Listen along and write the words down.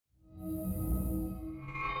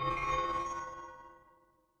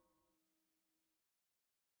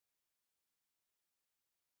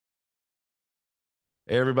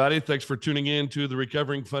Hey, everybody. Thanks for tuning in to the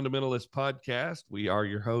Recovering Fundamentalist podcast. We are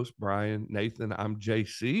your hosts, Brian, Nathan. I'm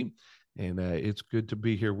JC, and it's good to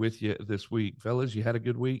be here with you this week. Fellas, you had a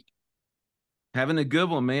good week? Having a good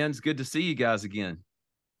one, man. It's good to see you guys again.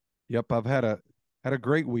 Yep, I've had a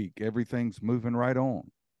great week. Everything's moving right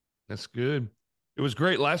on. That's good. It was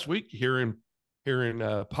great last week hearing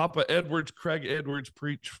Papa Edwards, Craig Edwards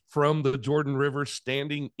preach from the Jordan River,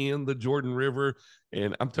 standing in the Jordan River.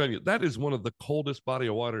 And I'm telling you, that is one of the coldest body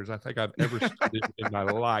of waters I think I've ever studied in my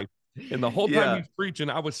life. And the whole time he's preaching,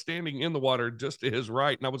 I was standing in the water just to his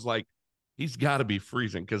right. And I was like, he's got to be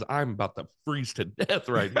freezing because I'm about to freeze to death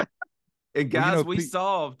right now. And guys, we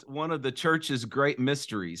solved one of the church's great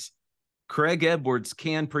mysteries. Craig Edwards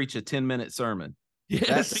can preach a 10-minute sermon.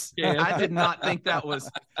 Yes, I did not think that was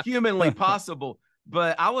humanly possible,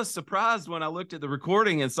 but I was surprised when I looked at the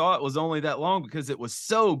recording and saw it was only that long because it was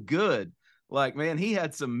so good. Like, man, he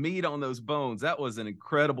had some meat on those bones. That was an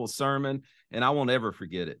incredible sermon, and I won't ever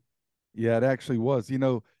forget it. Yeah, it actually was. You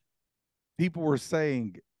know, people were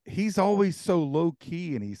saying he's always so low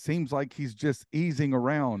key and he seems like he's just easing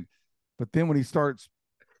around. But then when he starts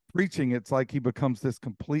preaching, it's like he becomes this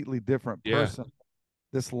completely different person. Yeah.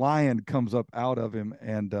 This lion comes up out of him,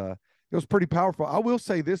 and it was pretty powerful. I will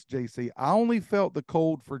say this, JC, I only felt the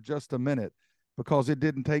cold for just a minute because it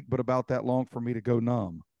didn't take but about that long for me to go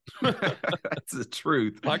numb. That's the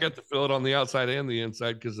truth. I got to feel it on the outside and the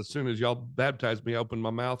inside because as soon as y'all baptized me, I opened my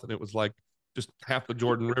mouth, and it was like just half the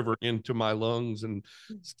Jordan River into my lungs and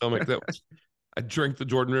stomach. I drank the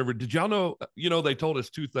Jordan River. Did y'all know, they told us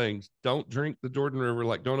two things. Don't drink the Jordan River,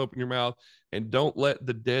 like don't open your mouth, and don't let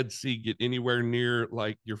the Dead Sea get anywhere near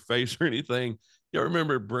like your face or anything. Y'all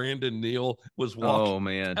remember Brandon Neal was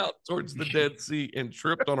walking out towards the Dead Sea and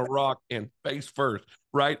tripped on a rock and face first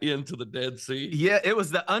right into the Dead Sea. Yeah, it was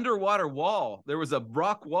the underwater wall. There was a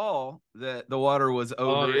rock wall that the water was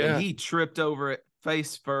over, and he tripped over it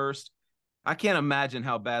face first. I can't imagine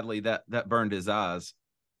how badly that burned his eyes.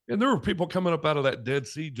 And there were people coming up out of that Dead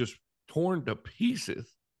Sea just torn to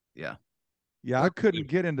pieces. Yeah. Yeah, I couldn't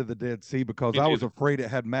get into the Dead Sea because I was afraid it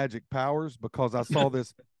had magic powers, because I saw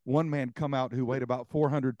this one man come out who weighed about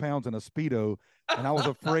 400 pounds in a Speedo, and I was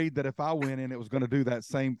afraid that if I went in, it was going to do that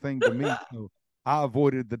same thing to me. So I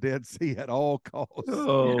avoided the Dead Sea at all costs.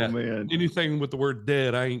 Oh, man. Anything with the word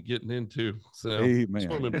dead, I ain't getting into. So,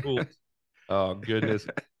 swimming pools. Oh, goodness.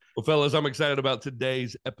 Well, fellas, I'm excited about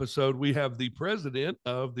today's episode. We have the president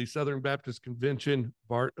of the Southern Baptist Convention,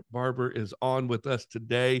 Bart Barber, is on with us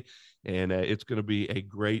today, and it's going to be a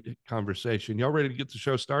great conversation. Y'all ready to get the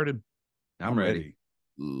show started? I'm ready.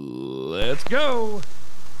 Let's go.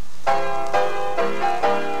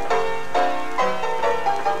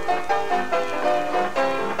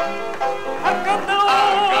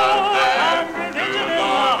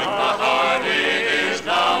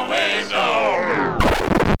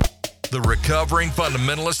 The Recovering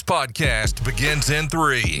Fundamentalist podcast begins in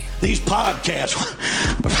 3. These podcasts,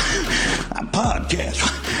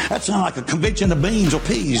 that sounds like a convention of beans or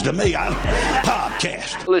peas to me.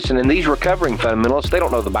 Podcast. Listen, in these recovering fundamentalists, they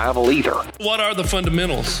don't know the Bible either. What are the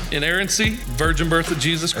fundamentals? Inerrancy, virgin birth of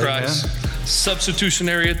Jesus Christ,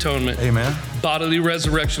 substitutionary atonement, amen, bodily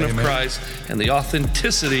resurrection of Christ, and the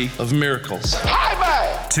authenticity of miracles. Hi, man.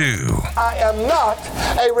 2. I am not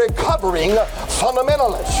a recovering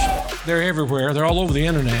fundamentalist. They're everywhere. They're all over the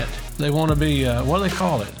internet. They want to be, what do they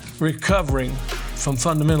call it? Recovering from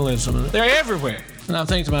fundamentalism. They're everywhere. And I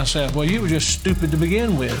think to myself, well, you were just stupid to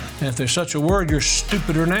begin with. And if there's such a word, you're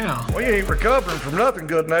stupider now. We ain't recovering from nothing,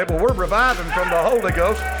 good neighbor. We're reviving from the Holy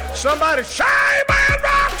Ghost. Somebody say, man,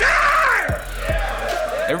 rock time!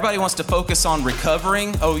 Everybody wants to focus on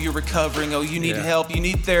recovering. Oh, you're recovering. Oh, you need help. You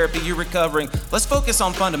need therapy. You're recovering. Let's focus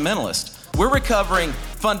on fundamentalists. We're recovering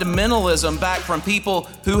fundamentalism back from people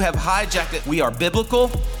who have hijacked it. We are biblical.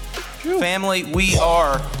 Family, we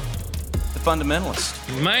are the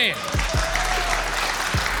fundamentalists. Man.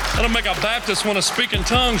 That'll make a Baptist want to speak in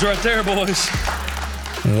tongues right there, boys.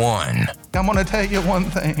 1. I'm going to tell you one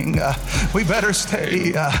thing. We better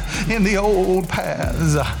stay in the old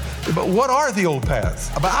paths. But what are the old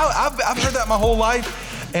paths? But I've heard that my whole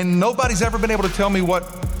life, and nobody's ever been able to tell me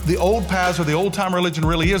what the old paths or the old-time religion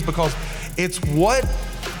really is, because it's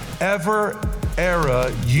whatever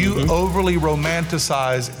era you overly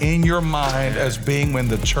romanticize in your mind as being when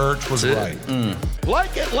the church was right.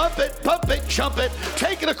 Like it, lump it, pump it, chump it,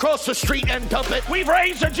 take it across the street and dump it. We've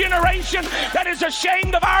raised a generation that is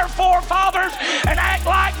ashamed of our forefathers and act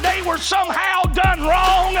like they were somehow done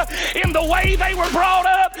wrong in the way they were brought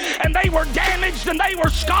up, and they were damaged and they were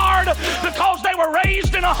scarred because they were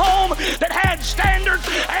raised in a home that had had standards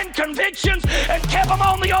and convictions and kept them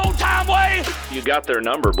on the old-time way. You got their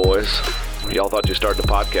number, boys. Y'all thought you started a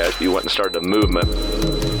podcast. You went and started a movement.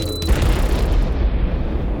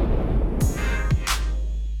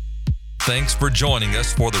 Thanks for joining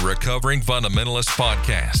us for the Recovering Fundamentalist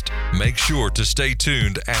podcast. Make sure to stay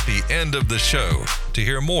tuned at the end of the show to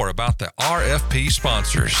hear more about the RFP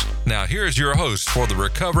sponsors. Now, here's your host for the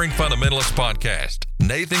Recovering Fundamentalist podcast,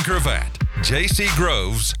 Nathan Cravatt, J.C.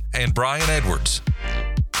 Groves, and Brian Edwards.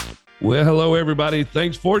 Well, hello, everybody.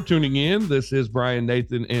 Thanks for tuning in. This is Brian,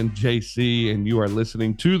 Nathan, and JC, and you are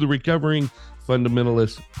listening to the Recovering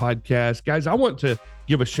Fundamentalist podcast. Guys, I want to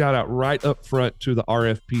give a shout out right up front to the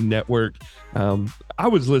RFP network. I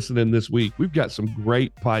was listening this week. We've got some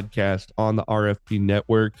great podcasts on the RFP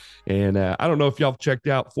network. And I don't know if y'all checked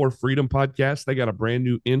out For Freedom podcast. They got a brand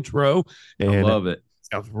new intro. And I love it.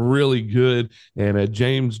 Sounds really good. And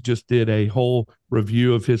James just did a whole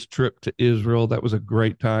review of his trip to Israel. That was a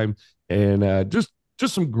great time. And just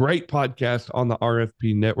some great podcasts on the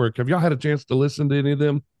RFP network. Have y'all had a chance to listen to any of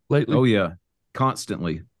them lately? Oh, yeah.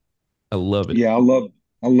 Constantly. I love it. Yeah, I love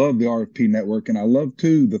the RFP network. And I love,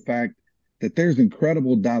 too, the fact that there's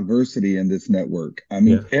incredible diversity in this network. I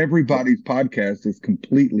mean, everybody's podcast is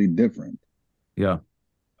completely different. Yeah.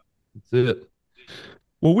 That's it.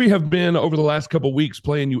 Well, we have been, over the last couple of weeks,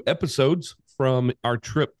 playing you episodes from our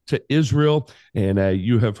trip to Israel. And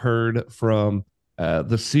you have heard from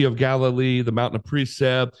the Sea of Galilee, the Mountain of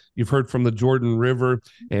Precept. You've heard from the Jordan River.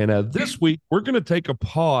 And this week, we're going to take a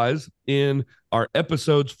pause in our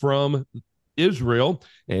episodes from Israel,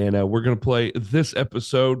 and we're going to play this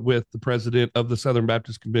episode with the president of the Southern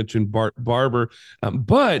Baptist Convention, Bart Barber.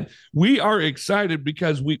 But we are excited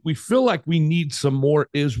because we feel like we need some more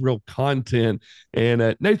Israel content.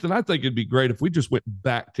 And Nathan, I think it'd be great if we just went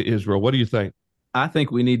back to Israel. What do you think? I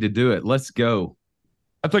think we need to do it. Let's go.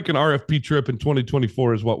 I think an RFP trip in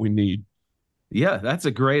 2024 is what we need. Yeah, that's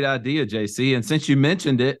a great idea, JC. And since you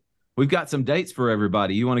mentioned it, we've got some dates for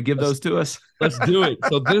everybody. You want to give those to us? Let's do it.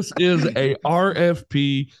 So this is a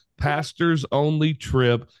RFP pastors only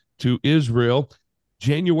trip to Israel,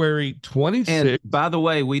 January 26th. And by the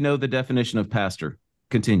way, we know the definition of pastor.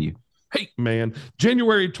 Continue. Hey, man,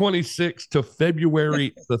 January 26th to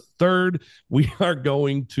February the 3rd, we are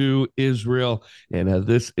going to Israel. And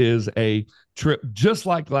this is a trip just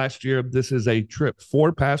like last year. This is a trip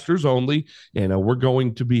for pastors only. And we're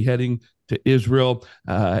going to be heading to Israel.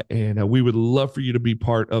 And we would love for you to be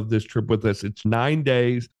part of this trip with us. It's 9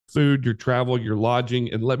 days, food, your travel, your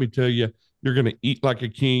lodging. And let me tell you, you're going to eat like a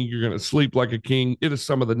king. You're going to sleep like a king. It is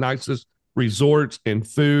some of the nicest resorts and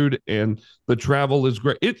food, and the travel is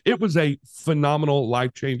great. It was a phenomenal,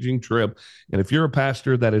 life-changing trip. And if you're a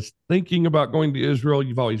pastor that is thinking about going to Israel,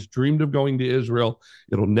 you've always dreamed of going to Israel,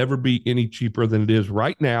 it'll never be any cheaper than it is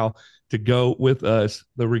right now to go with us.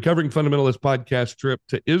 The Recovering Fundamentalist podcast trip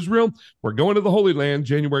to Israel. We're going to the Holy Land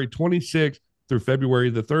January 26th through February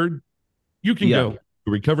the 3rd. You can go to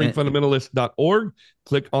recoveringfundamentalist.org,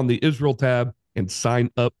 click on the Israel tab, and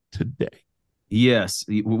sign up today. Yes,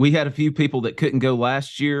 we had a few people that couldn't go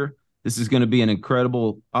last year. This is going to be an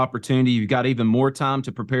incredible opportunity. You've got even more time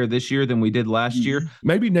to prepare this year than we did last year.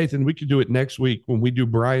 Maybe, Nathan, we could do it next week when we do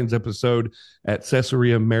Brian's episode at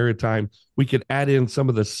Caesarea Maritime. We could add in some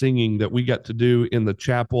of the singing that we got to do in the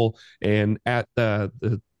chapel and at the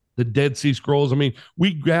Dead Sea Scrolls. I mean,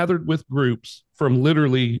 we gathered with groups from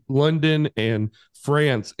literally London and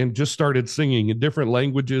France and just started singing in different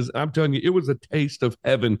languages. I'm telling you, it was a taste of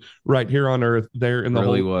heaven right here on earth there in the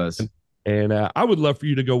really Holy was. And I would love for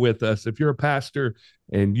you to go with us. If you're a pastor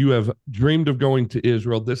and you have dreamed of going to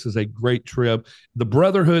Israel, this is a great trip. The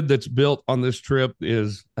brotherhood that's built on this trip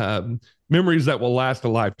is memories that will last a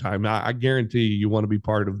lifetime. I guarantee you want to be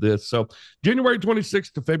part of this. So January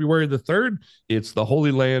 26th to February the 3rd, it's the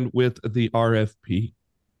Holy Land with the RFP.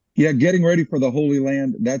 Yeah, getting ready for the Holy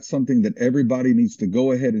Land, that's something that everybody needs to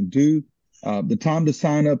go ahead and do. The time to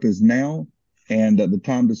sign up is now, and the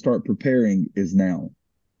time to start preparing is now.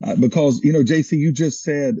 Because, you know, JC, you just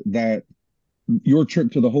said that your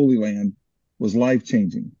trip to the Holy Land was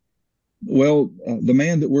life-changing. Well, the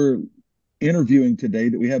man that we're interviewing today,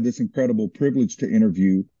 that we have this incredible privilege to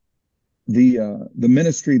interview, the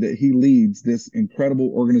ministry that he leads, this incredible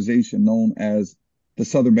organization known as the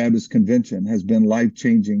Southern Baptist Convention, has been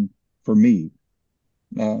life-changing for me.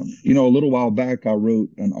 You know, a little while back, I wrote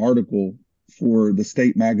an article for the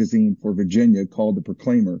state magazine for Virginia called The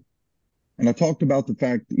Proclaimer. And I talked about the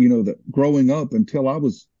fact, you know, that growing up until I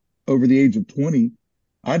was over the age of 20,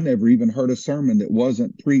 I'd never even heard a sermon that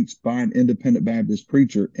wasn't preached by an independent Baptist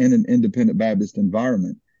preacher in an independent Baptist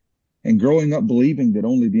environment. And growing up believing that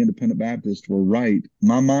only the independent Baptists were right,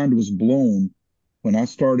 my mind was blown when I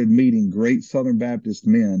started meeting great Southern Baptist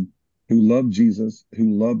men who loved Jesus,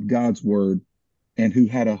 who loved God's word, and who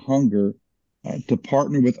had a hunger to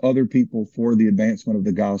partner with other people for the advancement of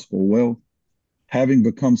the gospel. Well, having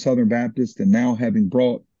become Southern Baptist and now having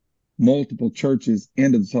brought multiple churches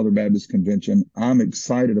into the Southern Baptist Convention, I'm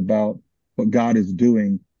excited about what God is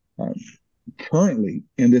doing currently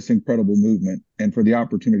in this incredible movement, and for the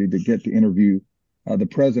opportunity to get to interview the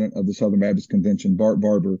president of the Southern Baptist Convention, Bart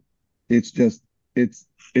Barber. It's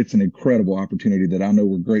an incredible opportunity that I know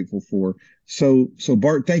we're grateful for. So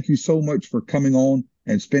Bart, thank you so much for coming on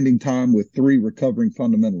and spending time with three recovering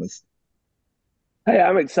fundamentalists. Hey,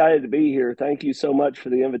 I'm excited to be here. Thank you so much for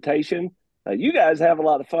the invitation. You guys have a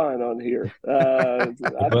lot of fun on here. I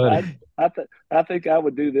think I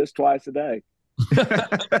would do this twice a day.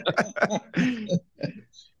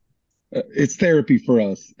 It's therapy for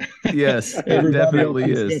us. Yes, it Everybody definitely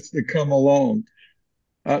else is. gets to come along.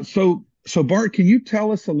 So Bart, can you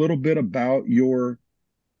tell us a little bit about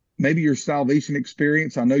maybe your salvation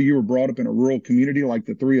experience? I know you were brought up in a rural community like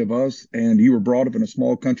the three of us, and you were brought up in a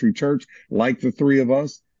small country church like the three of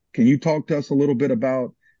us. Can you talk to us a little bit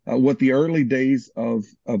about what the early days of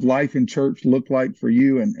life in church looked like for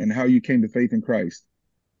you, and how you came to faith in Christ?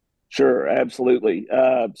 Sure, absolutely.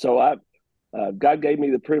 So God gave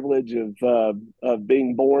me the privilege of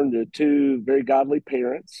being born to two very godly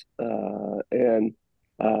parents, and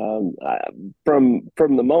from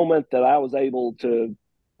the moment that I was able to,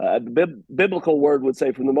 the biblical word would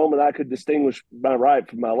say, from the moment I could distinguish my right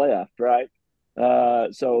from my left, right?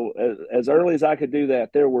 So as early as I could do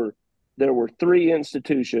that, there were three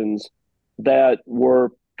institutions that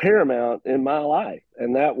were paramount in my life,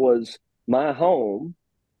 and that was my home,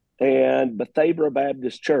 and Bethesda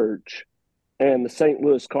Baptist Church, and the St.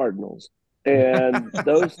 Louis Cardinals. And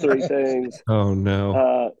those three things, Oh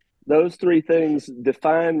no. Those three things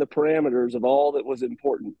define the parameters of all that was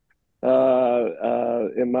important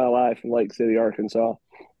in my life in Lake City, Arkansas.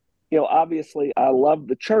 Obviously, I loved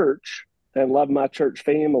the church and loved my church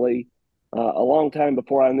family a long time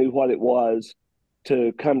before I knew what it was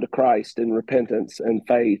to come to Christ in repentance and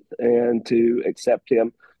faith and to accept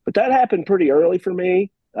him. But that happened pretty early for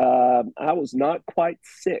me. I was not quite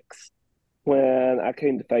 6 when I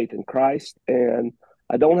came to faith in Christ. And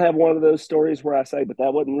I don't have one of those stories where I say, but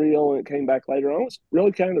that wasn't real and it came back later on. It's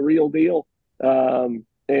really kind of the real deal. I'll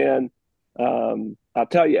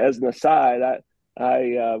tell you, as an aside,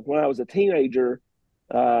 I when I was a teenager,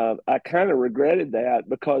 I kind of regretted that,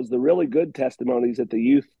 because the really good testimonies at the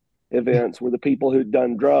youth events were the people who'd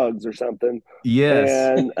done drugs or something.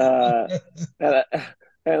 Yes.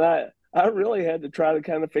 And I really had to try to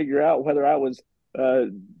kind of figure out whether I was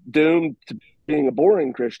doomed to being a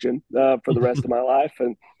boring Christian for the rest of my life.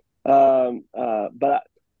 And but I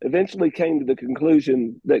eventually came to the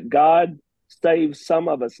conclusion that God saves some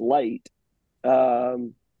of us late.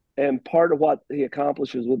 And part of what he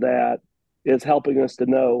accomplishes with that is helping us to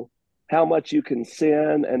know how much you can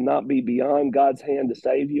sin and not be beyond God's hand to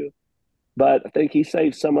save you. But I think he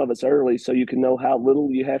saves some of us early so you can know how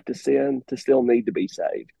little you have to sin to still need to be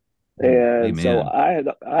saved. And Amen. so I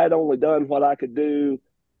had only done what I could do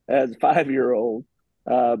as a 5-year-old,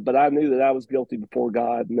 but I knew that I was guilty before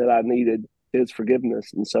God and that I needed his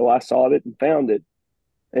forgiveness. And so I sought it and found it.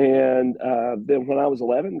 And then when I was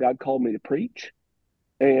 11, God called me to preach.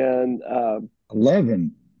 And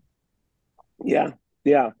 11? Yeah.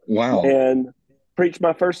 Wow. And preached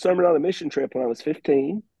my first sermon on a mission trip when I was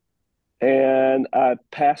 15. And I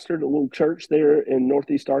pastored a little church there in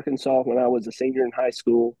Northeast Arkansas when I was a senior in high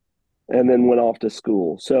school, and then went off to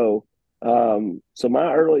school. So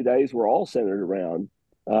my early days were all centered around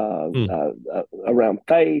around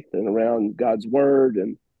faith and around God's word.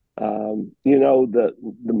 And the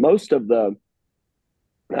most of the,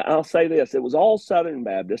 I'll say this, it was all Southern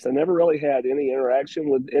Baptist. I never really had any interaction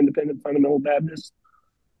with independent fundamental Baptists,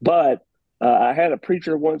 but I had a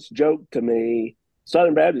preacher once joke to me,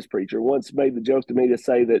 Southern Baptist preacher once made the joke to me to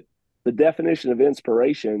say that the definition of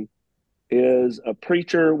inspiration is a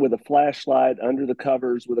preacher with a flashlight under the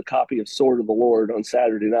covers with a copy of Sword of the Lord on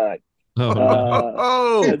Saturday night. That's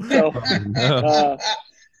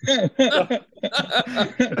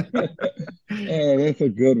a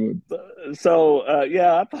good one. So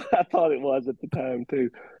I thought it was at the time too.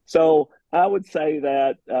 So I would say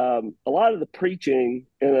that a lot of the preaching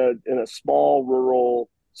in a small rural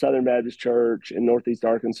Southern Baptist church in Northeast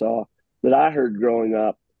Arkansas that I heard growing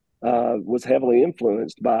up was heavily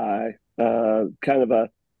influenced by kind of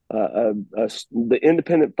the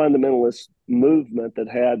independent fundamentalist movement that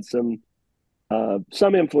had some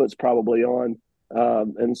influence probably on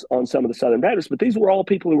and on some of the Southern Baptists, but these were all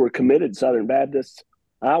people who were committed Southern Baptists.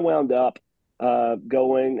 I wound up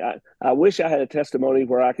going. I wish I had a testimony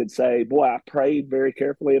where I could say, "Boy, I prayed very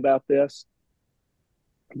carefully about this,"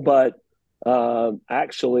 but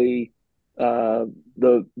actually,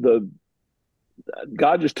 the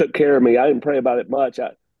God just took care of me. I didn't pray about it much.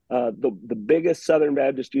 The biggest Southern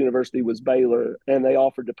Baptist university was Baylor, and they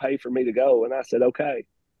offered to pay for me to go, and I said, "Okay."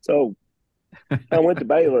 So I went to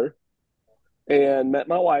Baylor and met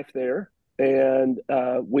my wife there, and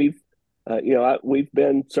we've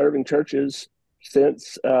been serving churches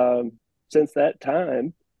since that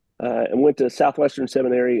time, and went to Southwestern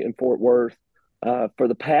Seminary in Fort Worth. For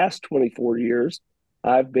the past 24 years,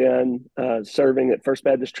 I've been serving at First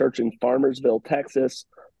Baptist Church in Farmersville, Texas.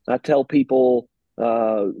 I tell people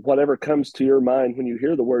whatever comes to your mind when you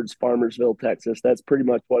hear the words Farmersville, Texas, that's pretty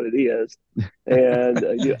much what it is. And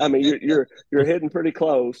you're hitting pretty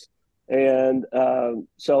close. And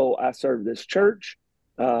so I serve this church.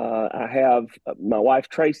 I have my wife,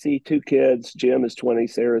 Tracy, 2 kids. Jim is 20,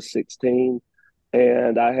 Sarah's 16.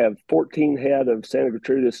 And I have 14 head of Santa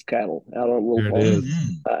Gertrudis cattle out on a little farm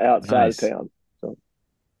outside of town. So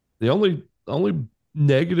the only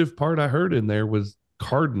negative part I heard in there was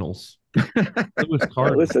Cardinals. It was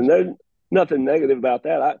Cardinals. Listen, there's nothing negative about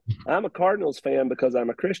that. I'm a Cardinals fan because I'm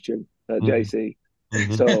a Christian, JC.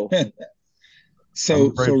 So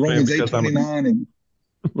Romans 8:29 and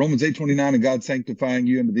Romans 8:29 and God sanctifying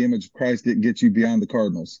you into the image of Christ didn't get you beyond the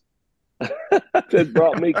Cardinals. It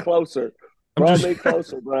brought me closer. Me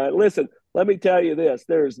closer, Brian. Listen, let me tell you this.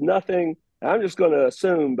 There's nothing, I'm just going to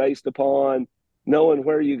assume based upon knowing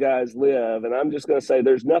where you guys live, and I'm just going to say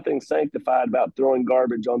there's nothing sanctified about throwing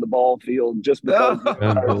garbage on the ball field just because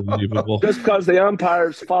the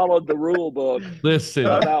umpires followed the rule book. Listen,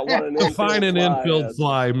 define an infield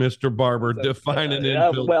fly, Mr. Barber. Define an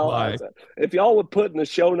infield fly. If y'all would put in the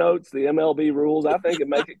show notes the MLB rules, I think it'd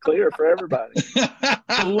make it clear for everybody.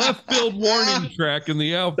 The left field warning track in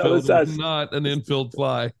the outfield is not an infield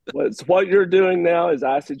fly. What you're doing now is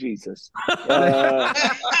eisegesis.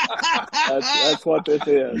 That's what this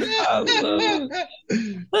is.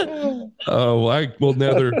 Oh, I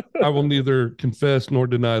will neither confess nor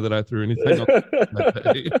deny that I threw anything on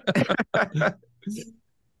that day.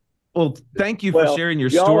 Well, thank you for sharing your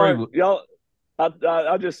story.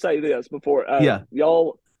 I'll just say this before.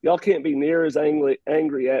 Y'all can't be near as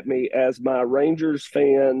angry at me as my Rangers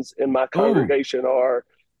fans in my congregation are.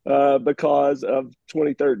 Because of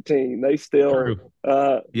 2013, they still,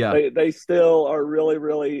 they still are really,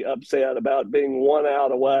 really upset about being 1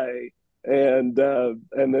 out away, and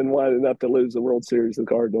then winding up to lose the World Series to the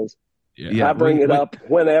Cardinals. I bring it up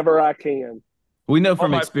whenever I can. We know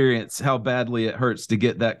from experience how badly it hurts to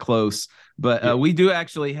get that close, but we do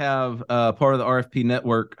actually have part of the RFP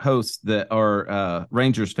network hosts that are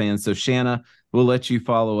Rangers fans. So Shanna, we'll let you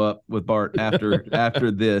follow up with Bart after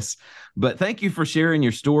this. But thank you for sharing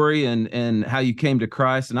your story and how you came to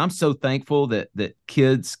Christ. And I'm so thankful that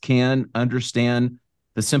kids can understand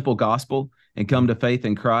the simple gospel and come to faith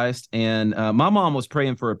in Christ. And my mom was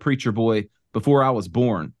praying for a preacher boy before I was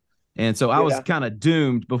born. And so I was kind of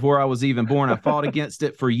doomed before I was even born. I fought against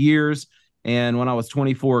it for years. And when I was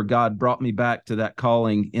 24, God brought me back to that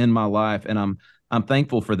calling in my life. And I'm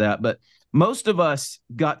thankful for that. But most of us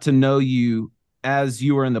got to know you as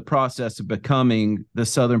you were in the process of becoming the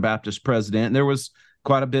Southern Baptist president. And there was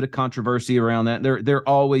quite a bit of controversy around that. There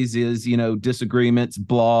always is, disagreements,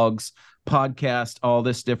 blogs, podcasts, all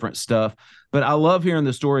this different stuff. But I love hearing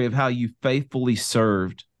the story of how you faithfully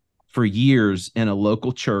served for years in a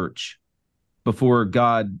local church before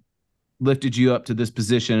God lifted you up to this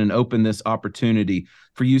position and opened this opportunity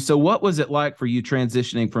for you. So what was it like for you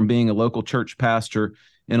transitioning from being a local church pastor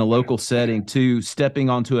in a local setting to stepping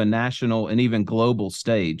onto a national and even global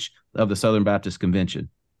stage of the Southern Baptist Convention?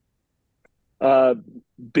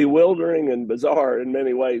 Bewildering and bizarre in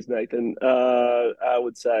many ways, Nathan. I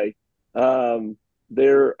would say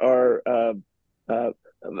there are.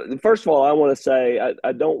 First of all, I want to say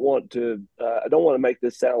I don't want to make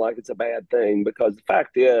this sound like it's a bad thing, because the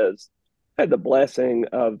fact is, I had the blessing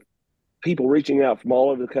of people reaching out from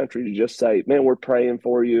all over the country to just say, "Man, we're praying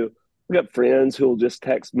for you." We got friends who'll just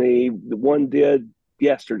text me. The one did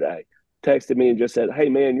yesterday, texted me and just said, "Hey,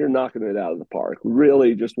 man, you're knocking it out of the park. We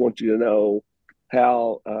really just want you to know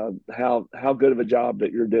how good of a job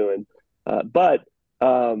that you're doing." But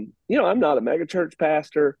I'm not a mega church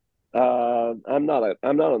pastor. I'm not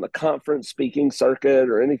on the conference speaking circuit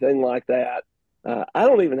or anything like that. I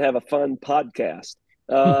don't even have a fun podcast.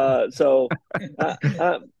 So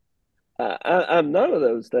I'm none of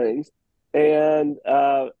those things. And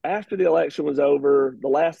after the election was over, the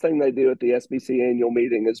last thing they do at the SBC annual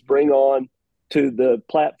meeting is bring on to the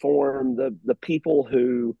platform the people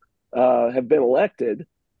who have been elected.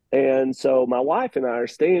 And so my wife and I are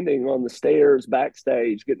standing on the stairs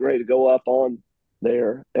backstage, getting ready to go up on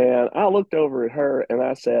there. And I looked over at her and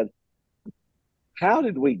I said, "How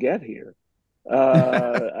did we get here?"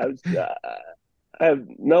 I have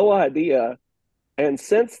no idea. And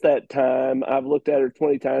since that time, I've looked at her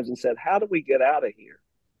 20 times and said, "How do we get out of here?"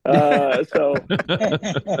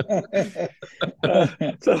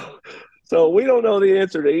 So we don't know the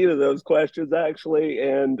answer to either of those questions, actually.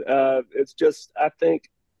 And it's just, I think,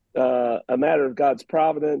 a matter of God's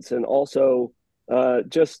providence, and also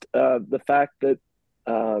just the fact that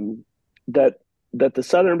that the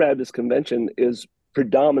Southern Baptist Convention is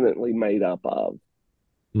predominantly made up of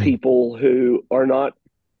people who are not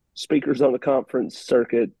speakers on the conference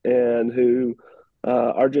circuit and who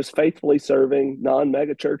are just faithfully serving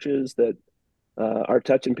non-mega churches that are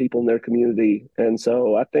touching people in their community. And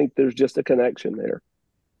so I think there's just a connection there.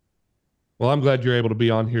 Well, I'm glad you're able to be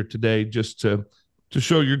on here today just to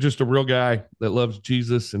show you're just a real guy that loves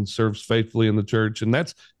Jesus and serves faithfully in the church. And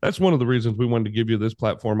that's one of the reasons we wanted to give you this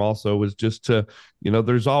platform also, is just to,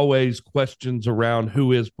 there's always questions around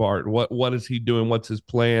who is Bart, what is he doing, what's his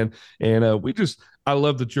plan. And I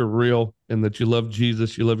love that you're real and that you love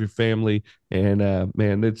Jesus, you love your family. And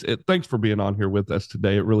man, thanks for being on here with us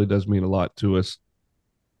today. It really does mean a lot to us.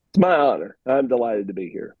 It's my honor. I'm delighted to be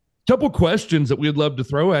here. Couple questions that we'd love to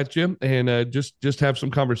throw at you, and just have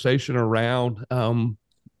some conversation around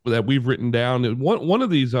that we've written down. And one of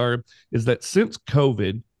these is that since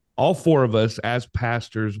COVID, all four of us as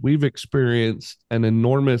pastors, we've experienced an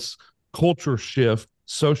enormous culture shift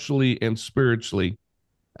socially and spiritually.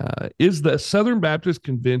 Is the Southern Baptist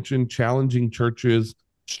Convention challenging churches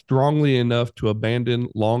strongly enough to abandon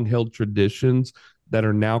long-held traditions that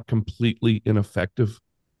are now completely ineffective?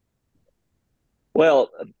 Well,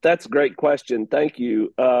 that's a great question. Thank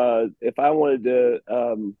you. If I wanted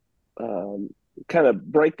to kind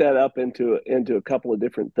of break that up into a couple of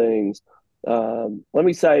different things, let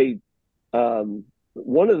me say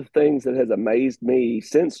one of the things that has amazed me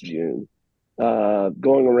since June,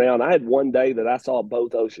 going around, I had one day that I saw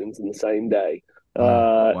both oceans in the same day.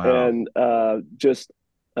 Wow. And just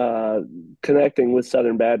connecting with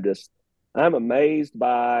Southern Baptists, I'm amazed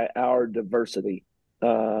by our diversity.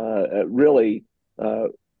 Really.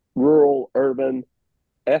 Rural, urban,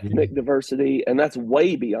 ethnic diversity, and that's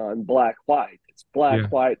way beyond black, white. It's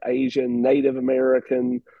black, white, Asian, Native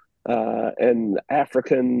American, and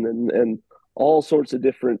African, and all sorts of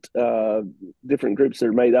different groups that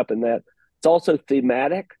are made up in that. It's also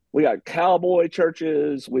thematic. We got cowboy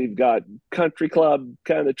churches, we've got country club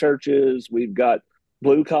kind of churches, we've got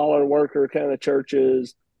blue collar worker kind of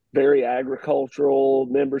churches, very agricultural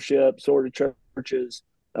membership sort of churches.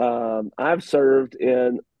 I've served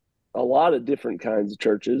in a lot of different kinds of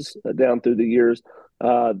churches down through the years.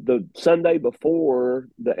 The Sunday before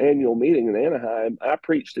the annual meeting in Anaheim, I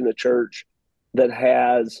preached in a church that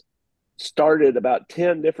has started about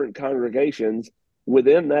 10 different congregations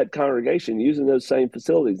within that congregation using those same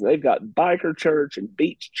facilities. And they've got biker church and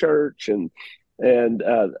beach church and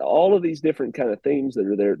all of these different kind of themes that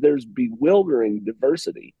are there. There's bewildering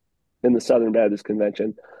diversity in the Southern Baptist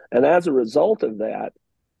Convention. And as a result of that,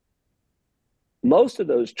 most of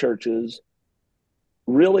those churches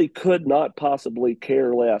really could not possibly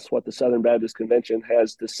care less what the Southern Baptist Convention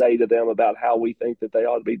has to say to them about how we think that they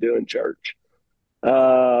ought to be doing church.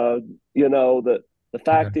 The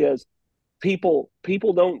fact is, people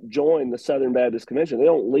don't join the Southern Baptist Convention. They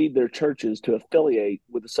don't leave their churches to affiliate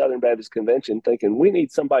with the Southern Baptist Convention thinking we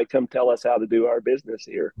need somebody to come tell us how to do our business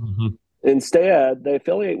here. Mm-hmm. Instead, they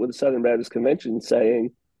affiliate with the Southern Baptist Convention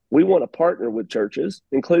saying, we want to partner with churches,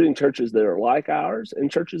 including churches that are like ours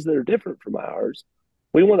and churches that are different from ours.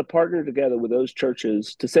 We want to partner together with those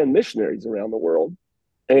churches to send missionaries around the world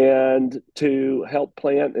and to help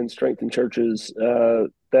plant and strengthen churches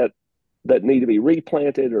that need to be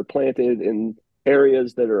replanted or planted in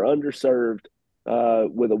areas that are underserved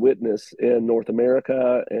with a witness in North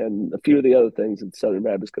America and a few of the other things that the Southern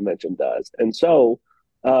Baptist Convention does. And so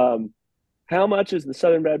how much is the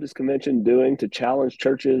Southern Baptist Convention doing to challenge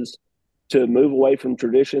churches to move away from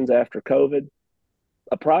traditions after COVID?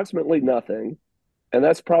 Approximately nothing. And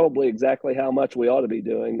that's probably exactly how much we ought to be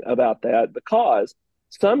doing about that, because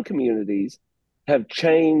some communities have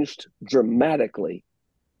changed dramatically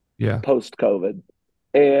post-COVID.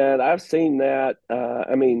 And I've seen that. I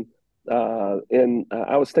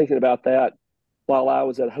was thinking about that while I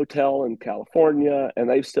was at a hotel in California, and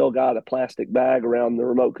they've still got a plastic bag around the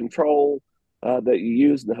remote control. that you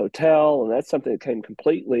use in the hotel, and that's something that came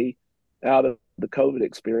completely out of the COVID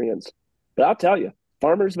experience. But I'll tell you,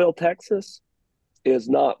 Farmersville, Texas is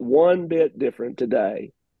not one bit different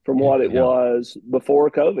today from what it was before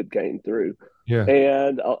COVID came through. Yeah.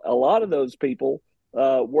 And a lot of those people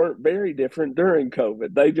weren't very different during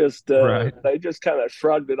COVID. They just they just kind of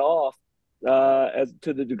shrugged it off as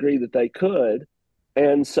to the degree that they could.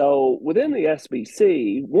 And so within the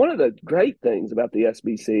SBC, one of the great things about the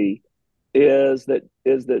SBC is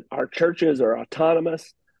that our churches are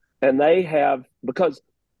autonomous, and they have, because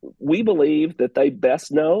we believe that they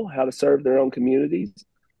best know how to serve their own communities,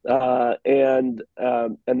 and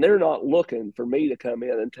they're not looking for me to come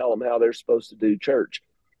in and tell them how they're supposed to do church.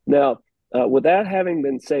 Now, with that having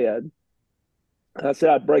been said, I said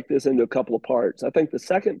I'd break this into a couple of parts. I think the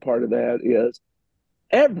second part of that is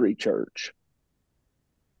every church,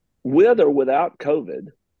 with or without COVID,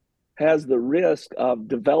 has the risk of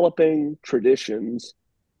developing traditions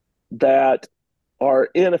that are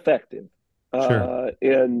ineffective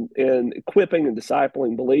in equipping and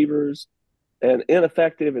discipling believers, and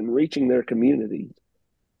ineffective in reaching their communities.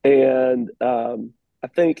 And I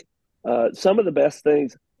think some of the best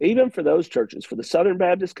things, even for those churches, for the Southern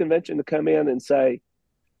Baptist Convention to come in and say,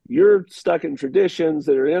 you're stuck in traditions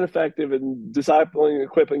that are ineffective in discipling and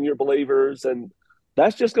equipping your believers, and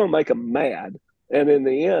that's just going to make them mad. And in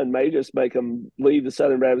the end, may just make them leave the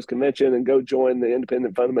Southern Baptist Convention and go join the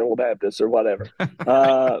Independent Fundamental Baptists or whatever.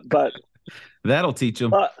 But that'll teach them.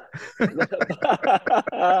 But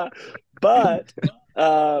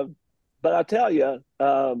I tell you,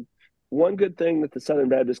 one good thing that the Southern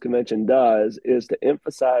Baptist Convention does is to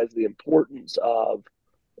emphasize the importance of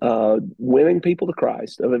winning people to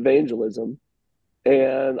Christ, of evangelism,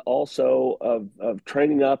 and also of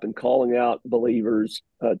training up and calling out believers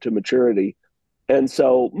to maturity. And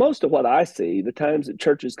so most of what I see, the times that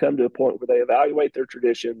churches come to a point where they evaluate their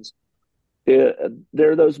traditions, there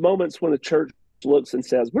are those moments when a church looks and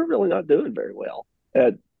says, we're really not doing very well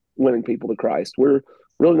at winning people to Christ. We're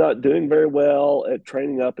really not doing very well at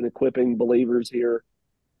training up and equipping believers here.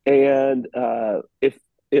 And if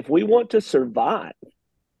we want to survive,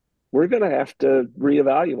 we're going to have to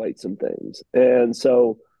reevaluate some things. And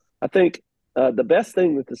so I think the best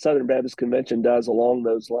thing that the Southern Baptist Convention does along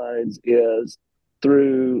those lines is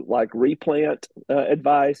through like replant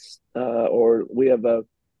advice, or we have a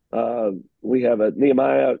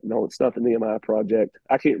Nehemiah. No, it's not the Nehemiah Project.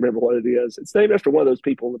 I can't remember what it is. It's named after one of those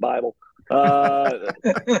people in the Bible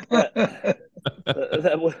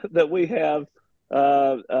that we have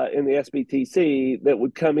in the SBTC that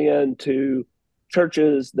would come in to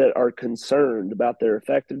churches that are concerned about their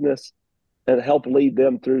effectiveness and help lead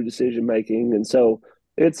them through decision making. And so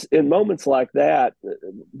it's in moments like that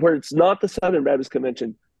where it's not the Southern Baptist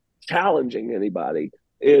Convention challenging anybody.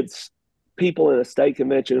 It's people in a state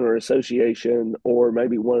convention or association, or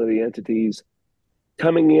maybe one of the entities,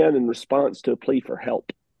 coming in response to a plea for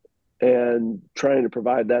help and trying to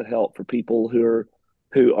provide that help for people who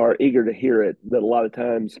are eager to hear it. That a lot of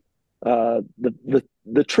times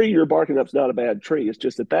the tree you're barking up is not a bad tree. It's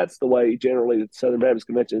just that's the way generally the Southern Baptist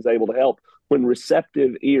Convention is able to help, when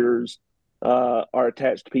receptive ears are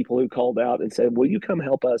attached to people who called out and said, will you come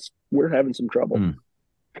help us? We're having some trouble.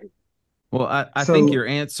 Well, I think your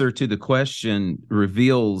answer to the question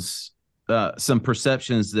reveals some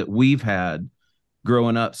perceptions that we've had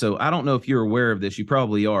growing up. So I don't know if you're aware of this. You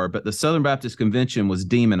probably are, but the Southern Baptist Convention was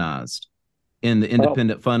demonized in the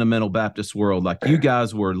independent fundamental Baptist world. Like, you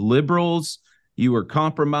guys were liberals, you were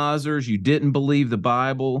compromisers, you didn't believe the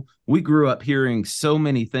Bible. We grew up hearing so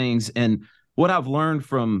many things. And what I've learned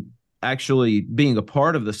from actually being a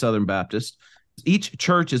part of the Southern Baptist, each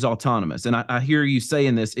church is autonomous. And I hear you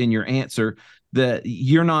saying this in your answer, that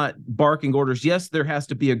you're not barking orders. Yes, there has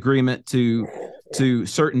to be agreement to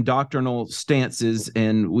certain doctrinal stances,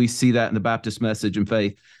 and we see that in the Baptist Message and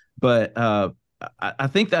Faith. But I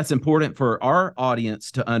think that's important for our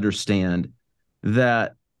audience to understand,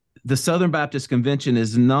 that the Southern Baptist Convention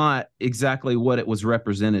is not exactly what it was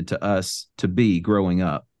represented to us to be growing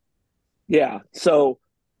up. Yeah. So,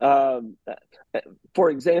 for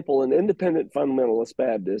example, an independent fundamentalist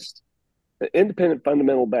Baptist, an independent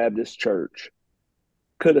fundamental Baptist church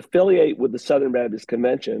could affiliate with the Southern Baptist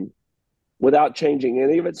Convention without changing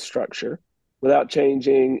any of its structure, without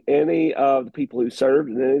changing any of the people who served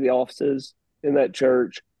in any of the offices in that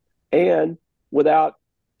church, and without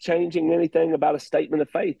changing anything about a statement of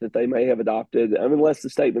faith that they may have adopted, unless the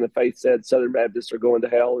statement of faith said Southern Baptists are going to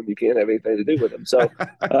hell and you can't have anything to do with them. So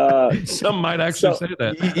some might actually say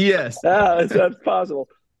that. Yes, that's possible.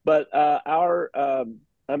 But our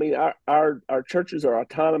churches are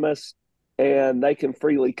autonomous, and they can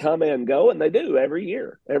freely come and go, and they do every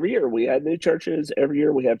year. Every year we add new churches. Every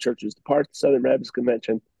year we have churches depart the Southern Baptist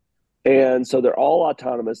Convention. And so they're all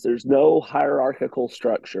autonomous. There's no hierarchical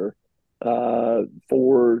structure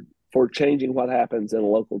for changing what happens in a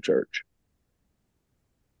local church.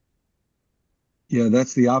 Yeah,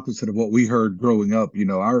 that's the opposite of what we heard growing up.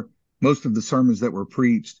 Most of the sermons that were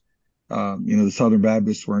preached, the Southern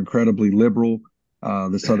Baptists were incredibly liberal.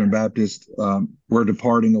 The Southern Baptists were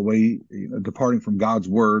departing from God's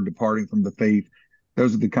word, departing from the faith.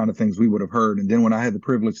 Those are the kind of things we would have heard. And then when I had the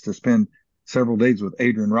privilege to spend several days with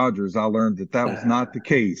Adrian Rogers, I learned that was not the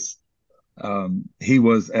case. He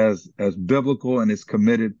was as biblical and as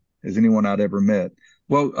committed as anyone I'd ever met.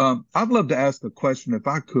 Well, I'd love to ask a question if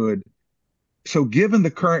I could. So given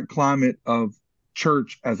the current climate of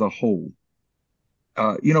church as a whole,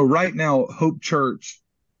 right now, Hope Church,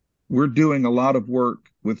 we're doing a lot of work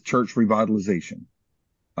with church revitalization.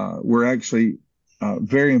 We're actually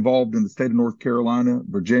very involved in the state of North Carolina,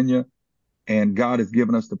 Virginia, and God has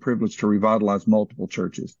given us the privilege to revitalize multiple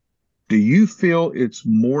churches. Do you feel it's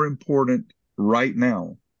more important right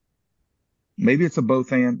now? Maybe it's a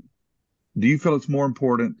both and. Do you feel it's more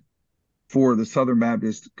important for the Southern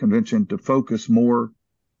Baptist Convention to focus more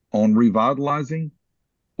on revitalizing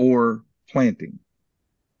or planting?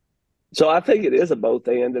 So I think it is a both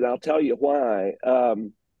and I'll tell you why.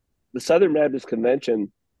 The Southern Baptist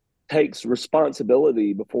Convention takes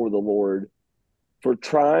responsibility before the Lord for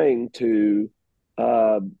trying to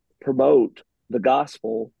promote the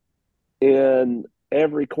gospel in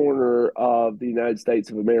every corner of the United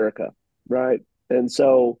States of America, right? And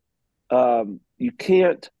so you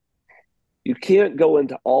can't go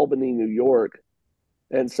into Albany, New York,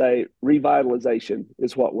 and say revitalization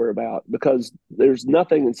is what we're about, because there's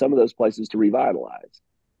nothing in some of those places to revitalize.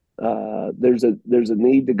 There's a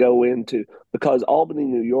need to go into, because Albany,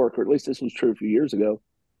 New York, or at least this was true a few years ago,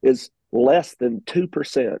 is less than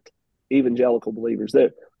 2% evangelical believers.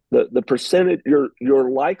 The percentage, your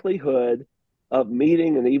likelihood of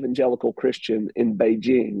meeting an evangelical Christian in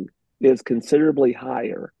Beijing is considerably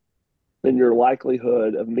higher than your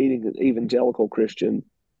likelihood of meeting an evangelical Christian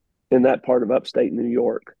in that part of upstate New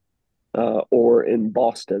York or in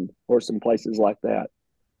Boston or some places like that.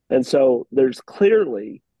 And so there's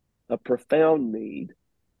clearly a profound need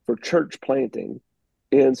for church planting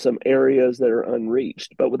in some areas that are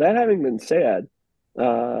unreached. But with that having been said,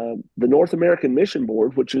 the North American Mission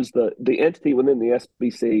Board, which is the entity within the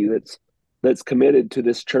SBC that's committed to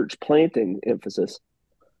this church planting emphasis,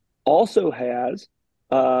 also has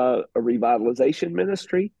a revitalization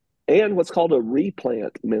ministry and what's called a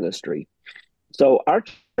replant ministry. So our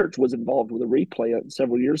church was involved with a replant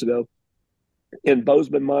several years ago in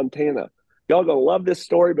Bozeman, Montana. Y'all gonna love this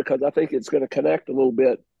story because I think it's going to connect a little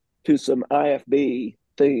bit to some IFB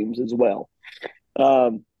themes as well.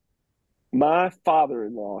 My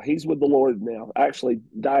father-in-law, he's with the Lord now, actually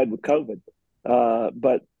died with COVID.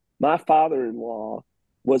 But my father-in-law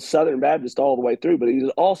was Southern Baptist all the way through, but he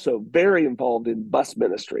was also very involved in bus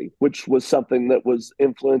ministry, which was something that was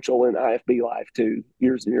influential in IFB life too,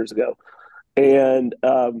 years and years ago. And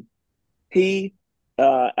he,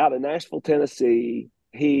 out of Nashville, Tennessee,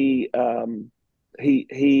 he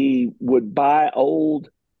would buy old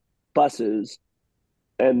buses,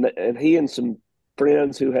 and he and some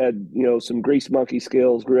friends who had some grease monkey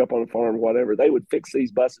skills, grew up on a farm, whatever, they would fix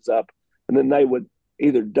these buses up, and then they would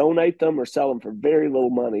either donate them or sell them for very little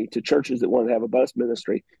money to churches that wanted to have a bus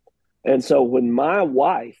ministry. And so when my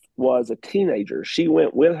wife was a teenager, she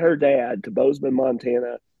went with her dad to Bozeman,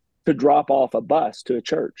 Montana to drop off a bus to a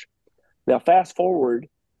church. Now, fast forward,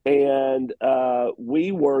 and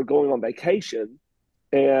we were going on vacation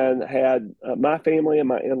and had my family and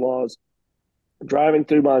my in-laws driving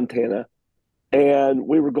through Montana. And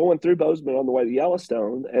we were going through Bozeman on the way to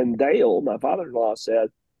Yellowstone. And Dale, my father-in-law, said,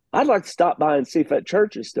 "I'd like to stop by and see if that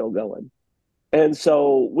church is still going." And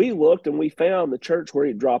so we looked and we found the church where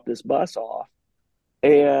he dropped this bus off.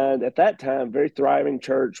 And at that time, very thriving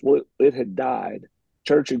church, well, it had died.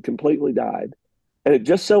 Church had completely died. And it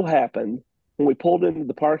just so happened, when we pulled into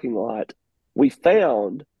the parking lot, we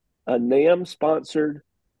found a NAM-sponsored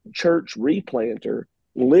church replanter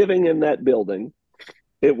living in that building.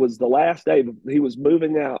 It was the last day he was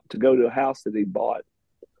moving out to go to a house that he bought.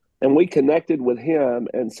 And we connected with him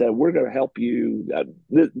and said, "We're going to help you.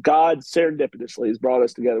 God serendipitously has brought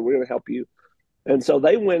us together. We're going to help you." And so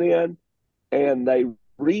they went in and they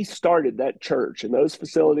restarted that church and those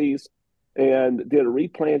facilities and did a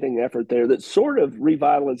replanting effort there that's sort of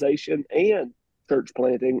revitalization and church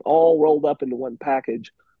planting all rolled up into one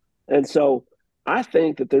package. And so I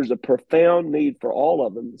think that there's a profound need for all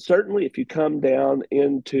of them. Certainly if you come down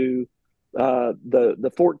into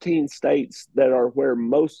the 14 states that are where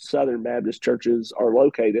most Southern Baptist churches are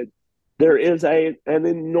located, there is an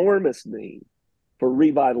enormous need for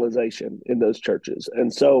revitalization in those churches.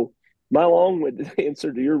 And so my long-winded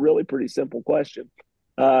answer to your really pretty simple question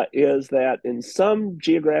is that in some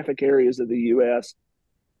geographic areas of the U.S.,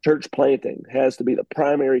 church planting has to be the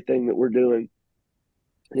primary thing that we're doing.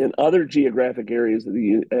 In other geographic areas of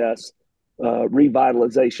the U.S.,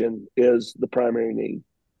 revitalization is the primary need.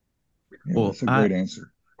 Yeah, well, that's a great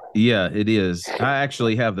answer. Yeah, it is. I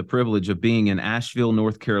actually have the privilege of being in Asheville,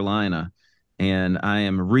 North Carolina, and I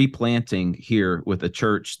am replanting here with a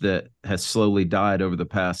church that has slowly died over the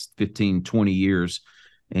past 15, 20 years.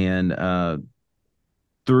 And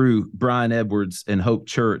through Brian Edwards and Hope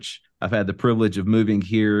Church, I've had the privilege of moving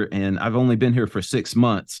here, and I've only been here for 6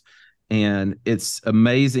 months. And it's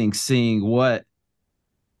amazing seeing what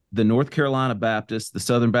the North Carolina Baptist, the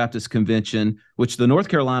Southern Baptist Convention, which the North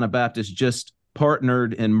Carolina Baptist just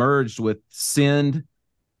partnered and merged with SEND,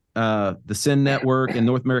 the SEND Network and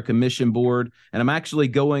North American Mission Board. And I'm actually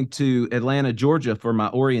going to Atlanta, Georgia for my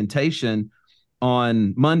orientation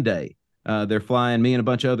on Monday. They're flying me and a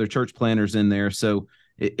bunch of other church planners in there. So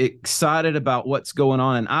excited about what's going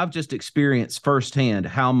on. And I've just experienced firsthand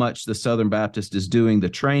how much the Southern Baptist is doing. The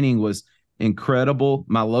training was incredible.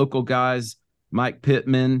 My local guys, Mike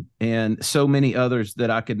Pittman, and so many others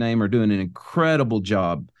that I could name are doing an incredible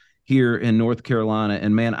job here in North Carolina.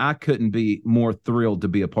 And man, I couldn't be more thrilled to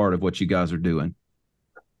be a part of what you guys are doing.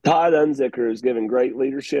 Todd Unzicker has given great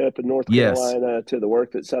leadership in North Carolina to the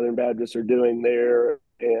work that Southern Baptists are doing there.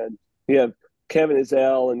 And you have Kevin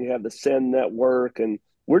Ezell and you have the SEND Network, and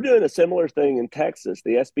we're doing a similar thing in Texas.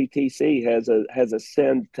 The SBTC has a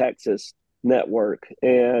SEND Texas network,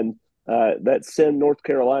 and that SEND North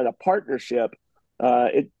Carolina partnership,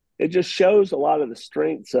 it just shows a lot of the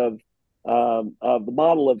strengths of the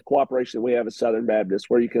model of cooperation we have at Southern Baptist,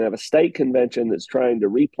 where you can have a state convention that's trying to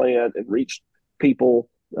replant and reach people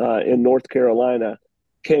in North Carolina,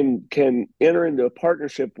 can enter into a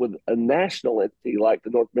partnership with a national entity like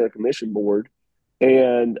the North American Mission Board,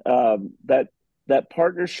 and that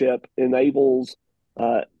partnership enables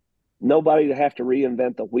nobody to have to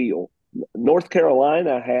reinvent the wheel. North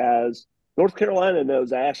Carolina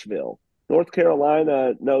knows Asheville. North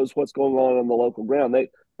Carolina knows what's going on the local ground.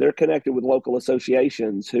 They're connected with local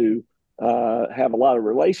associations who have a lot of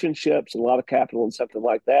relationships and a lot of capital and something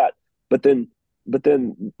like that. But then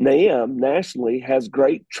NAM nationally has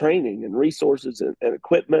great training and resources and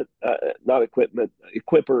equipment,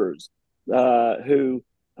 equippers who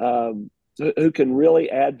can really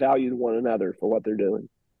add value to one another for what they're doing.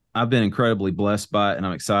 I've been incredibly blessed by it, and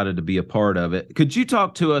I'm excited to be a part of it. Could you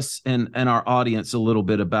talk to us and our audience a little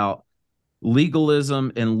bit about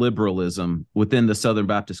legalism and liberalism within the Southern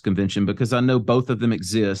Baptist Convention? Because I know both of them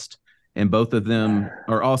exist, and both of them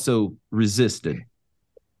are also resisted.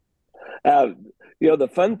 The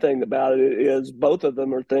fun thing about it is both of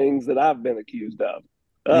them are things that I've been accused of.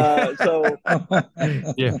 So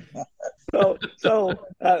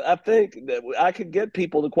I think that I could get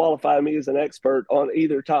people to qualify me as an expert on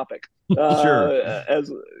either topic. Sure.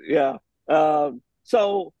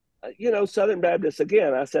 Southern Baptists,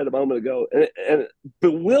 again, I said a moment ago, and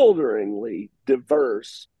bewilderingly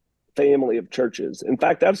diverse family of churches. In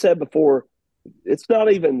fact, I've said before, it's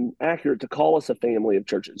not even accurate to call us a family of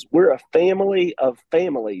churches. We're a family of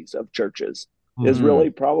families of churches, is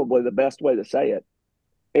really probably the best way to say it.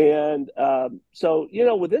 And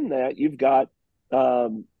within that, you've got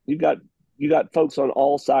folks on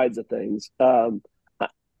all sides of things. I'm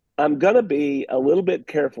going to be a little bit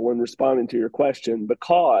careful in responding to your question,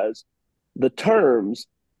 because the terms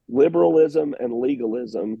liberalism and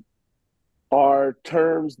legalism are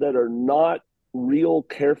terms that are not real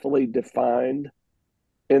carefully defined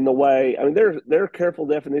in the way, I mean, there are careful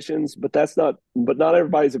definitions, but not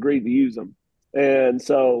everybody's agreed to use them. And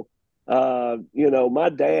so, my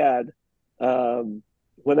dad,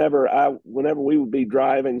 whenever we would be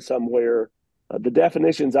driving somewhere, the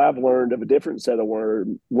definitions I've learned of a different set of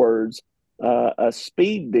words, a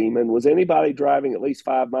speed demon was anybody driving at least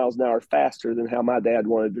 5 miles an hour faster than how my dad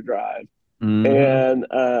wanted to drive. And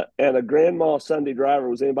a grandma Sunday driver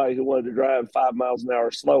was anybody who wanted to drive 5 miles an hour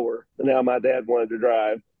slower than how my dad wanted to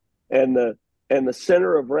drive. And the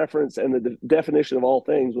center of reference and the definition of all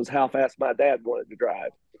things was how fast my dad wanted to drive.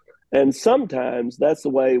 And sometimes that's the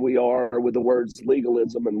way we are with the words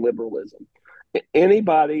legalism and liberalism.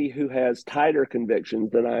 Anybody who has tighter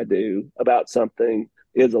convictions than I do about something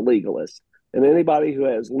is a legalist. And anybody who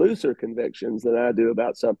has looser convictions than I do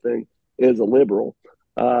about something is a liberal.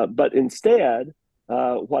 But instead,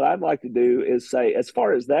 what I'd like to do is say, as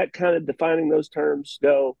far as that kind of defining those terms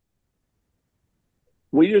go,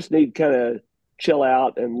 We just need to kind of chill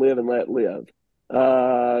out and live and let live.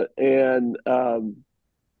 And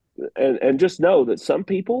just know that some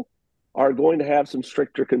people are going to have some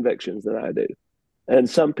stricter convictions than I do. And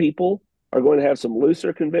some people are going to have some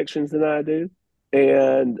looser convictions than I do.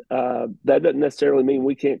 And that doesn't necessarily mean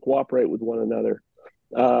we can't cooperate with one another.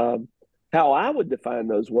 How I would define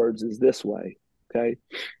those words is this way, okay?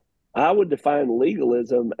 I would define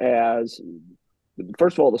legalism as,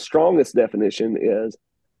 first of all, the strongest definition is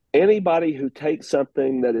anybody who takes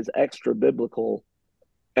something that is extra biblical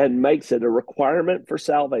and makes it a requirement for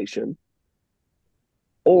salvation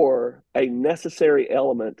or a necessary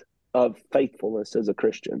element of faithfulness as a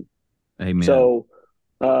Christian. Amen. So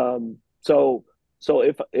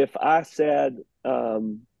if I said, let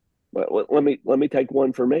me take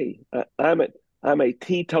one for me. I'm a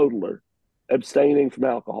teetotaler, abstaining from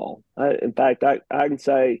alcohol. In fact, I can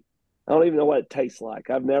say I don't even know what it tastes like.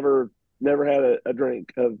 I've never had a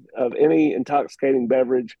drink of any intoxicating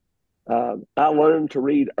beverage. I learned to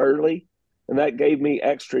read early, and that gave me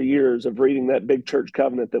extra years of reading that big church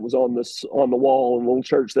covenant that was on the wall in the little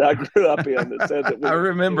church that I grew up in that said that I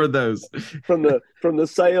remember those from the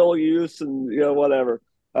sale use and whatever.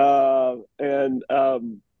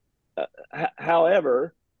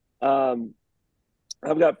 However,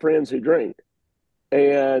 I've got friends who drink,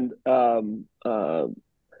 and I'm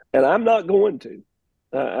not going to.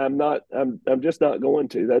 I'm just not going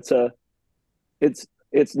to.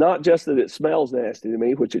 It's not just that it smells nasty to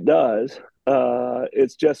me, which it does.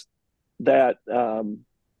 It's just that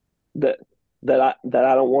that I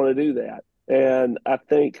don't want to do that. And I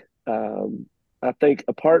think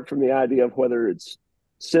apart from the idea of whether it's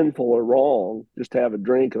sinful or wrong just to have a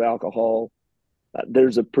drink of alcohol,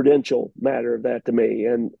 there's a prudential matter of that to me,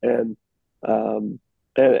 and I'm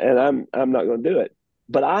not going to do it.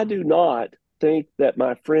 But I do not think that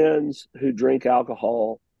my friends who drink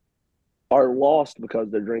alcohol are lost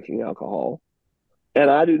because they're drinking alcohol. And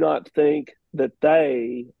I do not think that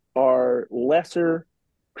they are lesser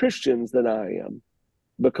Christians than I am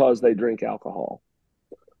because they drink alcohol.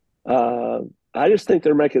 I just think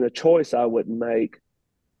they're making a choice I wouldn't make.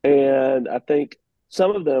 And I think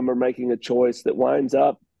some of them are making a choice that winds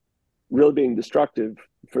up really being destructive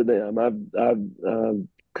for them. I've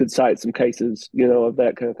could cite some cases, of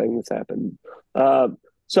that kind of thing that's happened. But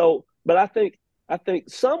I think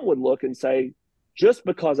some would look and say, just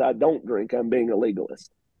because I don't drink, I'm being a legalist.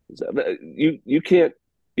 You can't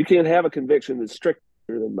have a conviction that's stricter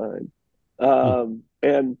than mine.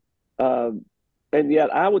 And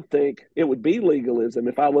yet I would think it would be legalism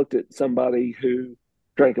if I looked at somebody who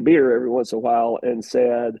drank a beer every once in a while and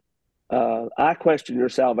said, I question your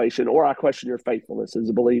salvation, or I question your faithfulness as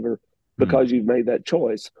a believer because you've made that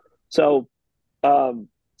choice. So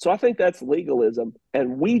I think that's legalism,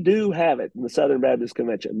 and we do have it in the Southern Baptist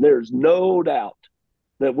Convention. There's no doubt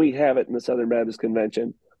that we have it in the Southern Baptist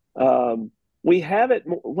Convention. We have it.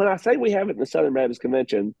 When I say we have it in the Southern Baptist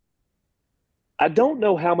Convention, I don't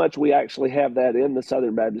know how much we actually have that in the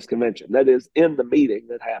Southern Baptist Convention. That is, in the meeting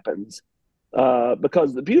that happens.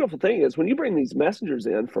 Because the beautiful thing is when you bring these messengers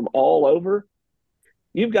in from all over,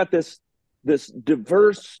 you've got this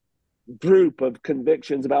diverse group of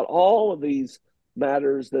convictions about all of these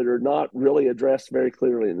matters that are not really addressed very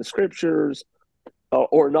clearly in the scriptures,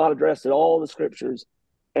 or not addressed at all in the scriptures.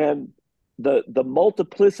 And the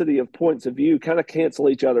multiplicity of points of view kind of cancel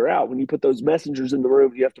each other out. When you put those messengers in the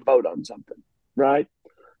room, you have to vote on something, right?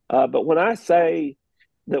 But when I say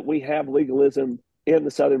that we have legalism in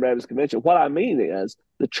the Southern Baptist Convention, what I mean is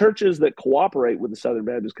the churches that cooperate with the Southern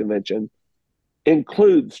Baptist Convention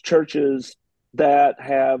includes churches that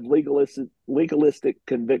have legalistic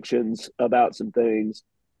convictions about some things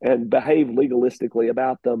and behave legalistically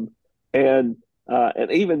about them, and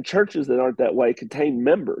even churches that aren't that way contain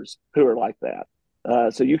members who are like that.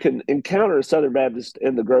 So you can encounter a Southern Baptist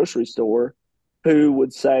in the grocery store who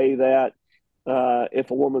would say that if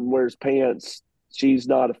a woman wears pants, she's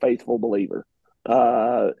not a faithful believer.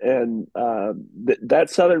 That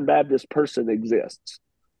Southern Baptist person exists.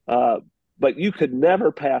 But you could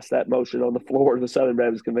never pass that motion on the floor of the Southern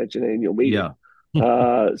Baptist Convention annual meeting.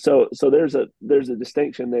 Yeah. So there's a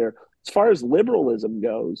distinction there. As far as liberalism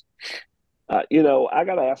goes, I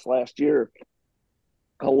got asked last year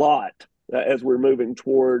a lot as we're moving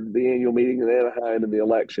toward the annual meeting in Anaheim and the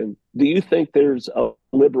election. Do you think there's a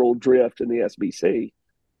liberal drift in the SBC?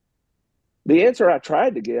 The answer I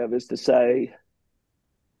tried to give is to say,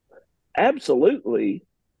 absolutely.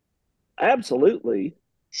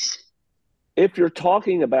 If you're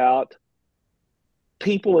talking about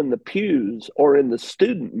people in the pews or in the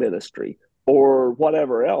student ministry or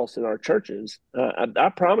whatever else in our churches, I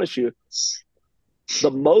promise you,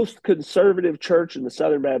 The most conservative church in the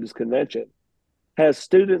Southern Baptist Convention has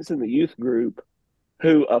students in the youth group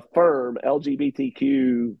who affirm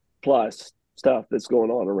LGBTQ plus stuff that's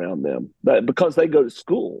going on around them, but because they go to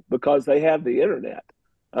school, because they have the internet,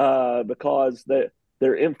 because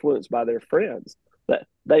they're influenced by their friends. That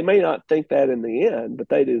they may not think that in the end, but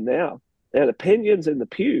they do now. And opinions in the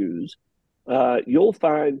pews, you'll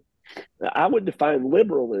find. I would define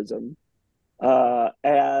liberalism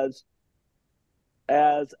as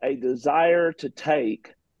a desire to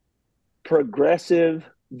take progressive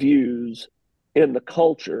views in the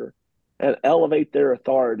culture and elevate their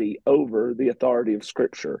authority over the authority of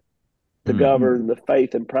Scripture to govern the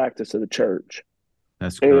faith and practice of the church.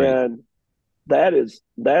 That's great. And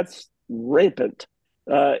that's rampant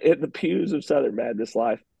in the pews of Southern Baptist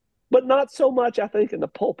life, but not so much, I think, in the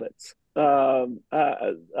pulpits. I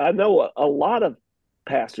know a lot of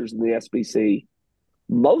pastors in the SBC.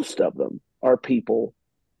 Most of them are people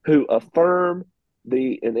who affirm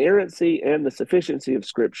the inerrancy and the sufficiency of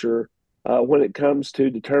Scripture when it comes to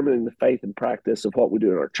determining the faith and practice of what we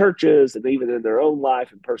do in our churches and even in their own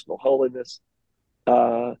life and personal holiness.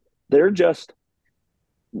 They're just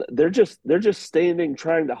standing,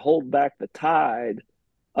 trying to hold back the tide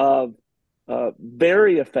of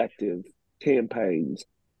very effective campaigns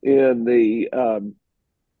in the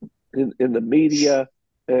in the media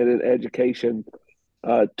and in education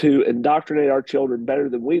to indoctrinate our children better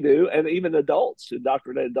than we do, and even adults to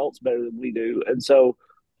indoctrinate adults better than we do. And so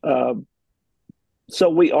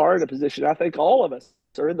we are in a position, I think all of us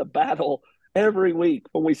are in the battle every week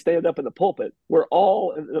when we stand up in the pulpit. We're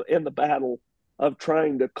all in the battle of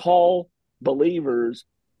trying to call believers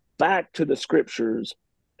back to the Scriptures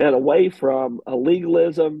and away from a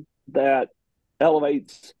legalism that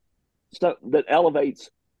elevates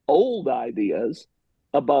old ideas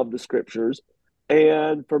above the Scriptures,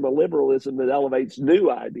 and from a liberalism that elevates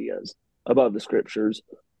new ideas above the Scriptures,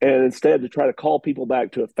 and instead to try to call people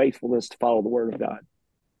back to a faithfulness to follow the Word of God.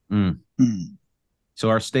 So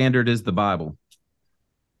our standard is the Bible.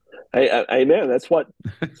 Amen. That's what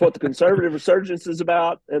the conservative resurgence is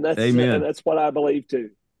about, and that's what I believe too.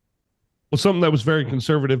 Well, something that was very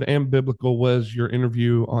conservative and biblical was your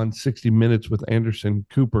interview on 60 Minutes with Anderson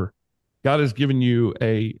Cooper. God has given you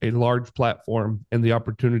a large platform and the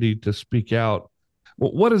opportunity to speak out.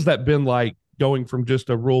 Well, what has that been like, going from just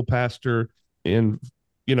a rural pastor in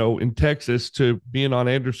Texas to being on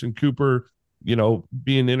Anderson Cooper,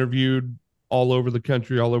 being interviewed all over the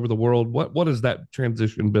country, all over the world? What has that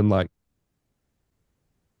transition been like?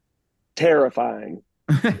 Terrifying.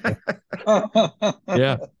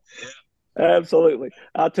 Yeah. Absolutely.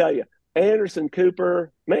 I'll tell you, Anderson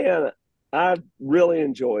Cooper, man, I really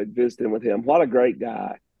enjoyed visiting with him. What a great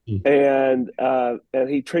guy. And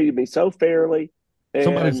he treated me so fairly.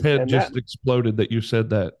 Somebody's head just exploded that you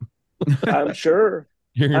said that. I'm sure.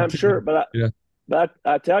 But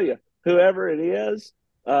I tell you, whoever it is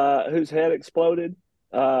whose head exploded,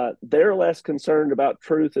 they're less concerned about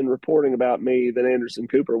truth and reporting about me than Anderson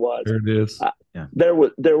Cooper was. There it is.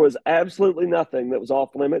 There was absolutely nothing that was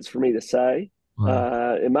off limits for me to say.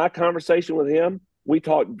 Wow. In my conversation with him, we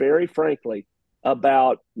talked very frankly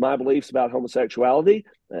about my beliefs about homosexuality.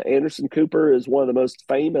 Anderson Cooper is one of the most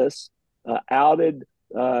famous outed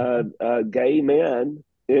gay men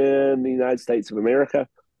in the United States of America.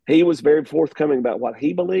 He was very forthcoming about what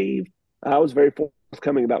he believed. I was very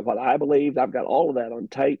forthcoming about what I believed. I've got all of that on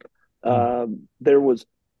tape. There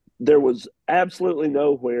was absolutely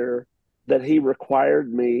nowhere that he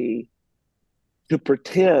required me to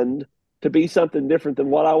pretend to be something different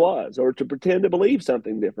than what I was, or to pretend to believe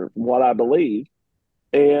something different from what I believed.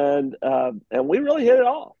 And we really hit it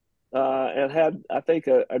off and had, I think,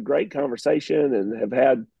 a great conversation, and have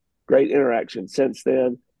had great interaction since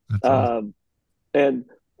then. Awesome.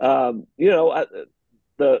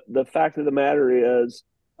 The fact of the matter is,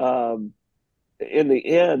 in the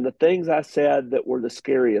end, the things I said that were the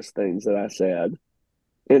scariest things that I said,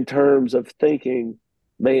 in terms of thinking,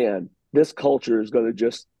 man, this culture is going to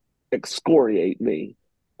just excoriate me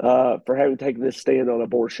for having taken this stand on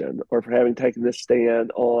abortion, or for having taken this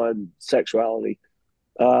stand on sexuality.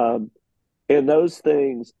 And those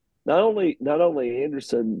things, not only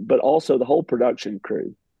Anderson, but also the whole production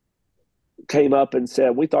crew came up and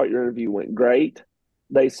said, we thought your interview went great.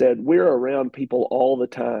 They said, we're around people all the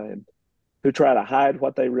time who try to hide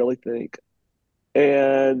what they really think,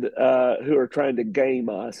 and who are trying to game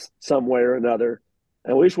us some way or another.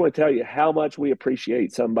 And we just want to tell you how much we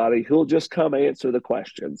appreciate somebody who'll just come answer the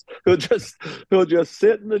questions, who'll just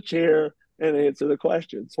sit in the chair and answer the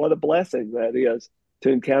questions. What a blessing that is. to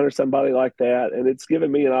encounter somebody like that. And it's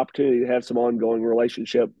given me an opportunity to have some ongoing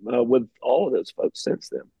relationship with all of those folks since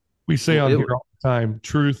then. We say on here all the time,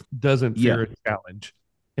 truth doesn't fear a challenge.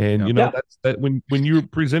 And that's that when you're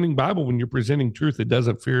presenting Bible, when you're presenting truth, it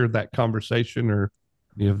doesn't fear that conversation or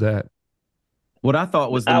any of that. What I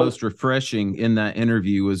thought was the most refreshing in that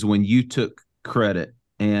interview was when you took credit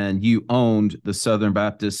and you owned the Southern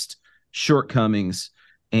Baptist shortcomings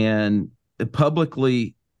and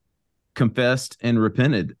publicly confessed and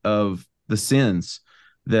repented of the sins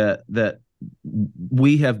that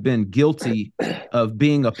we have been guilty of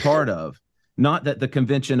being a part of. Not that the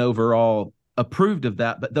convention overall approved of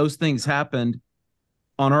that, but those things happened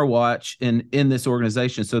on our watch and in this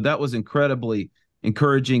organization. So that was incredibly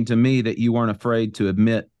encouraging to me that you weren't afraid to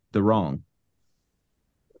admit the wrong.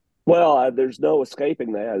 Well, there's no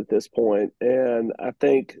escaping that at this point. And I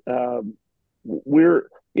think Nathan,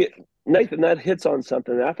 that hits on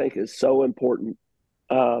something that I think is so important.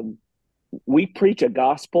 We preach a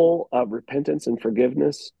gospel of repentance and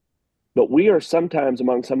forgiveness, but we are sometimes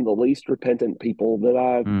among some of the least repentant people that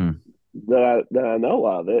I know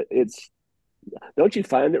of. Don't you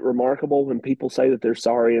find it remarkable when people say that they're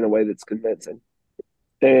sorry in a way that's convincing?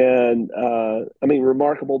 And I mean,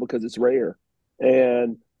 remarkable because it's rare.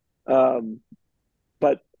 And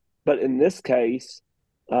but in this case,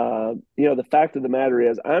 the fact of the matter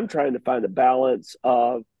is, I'm trying to find a balance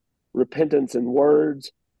of repentance in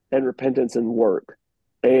words and repentance in work.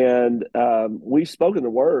 And we've spoken the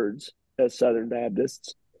words as Southern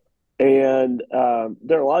Baptists. And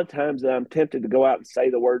there are a lot of times that I'm tempted to go out and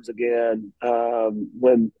say the words again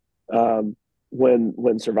when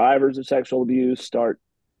survivors of sexual abuse start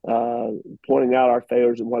pointing out our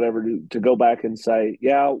failures and whatever, to go back and say,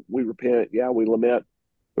 yeah, we repent, yeah, we lament.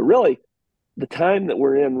 But really, the time that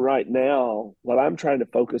we're in right now, what I'm trying to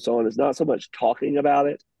focus on is not so much talking about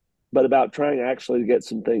it, but about trying actually to get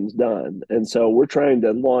some things done. And so we're trying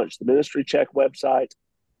to launch the Ministry Check website.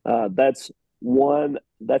 That's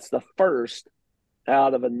the first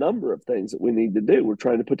out of a number of things that we need to do. We're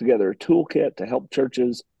trying to put together a toolkit to help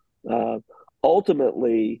churches.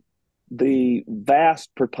 Ultimately, the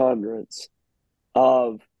vast preponderance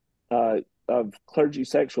of clergy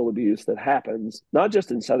sexual abuse that happens, not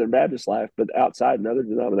just in Southern Baptist life, but outside in other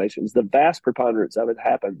denominations, the vast preponderance of it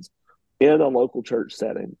happens in a local church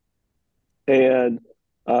setting. And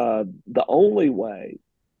the only way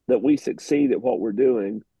that we succeed at what we're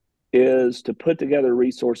doing is to put together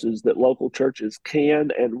resources that local churches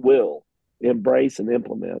can and will embrace and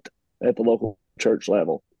implement at the local church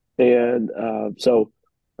level. And so,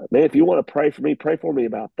 man, if you want to pray for me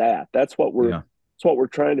about that. That's what we're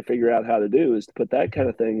trying to figure out how to do, is to put that kind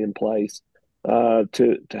of thing in place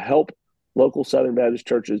to help local Southern Baptist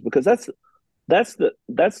churches, because that's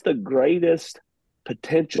the greatest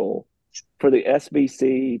potential for the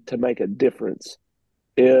SBC to make a difference,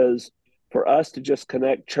 is for us to just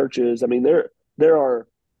connect churches. I mean, there are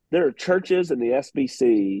churches in the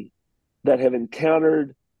SBC that have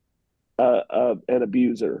encountered an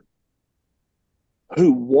abuser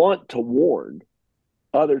who want to warn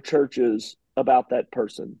other churches about that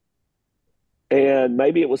person. And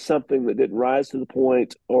maybe it was something that didn't rise to the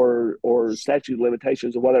point, or statute of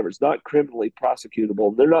limitations or whatever. It's not criminally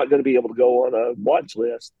prosecutable. They're not going to be able to go on a watch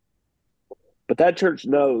list. But that church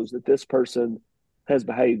knows that this person has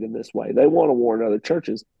behaved in this way. They want to warn other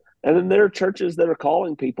churches. And then there are churches that are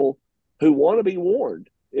calling people who want to be warned.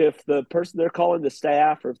 If the person they're calling the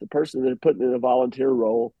staff, or if the person they're putting in a volunteer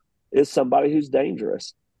role is somebody who's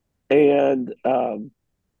dangerous. And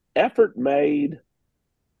effort made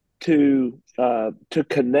to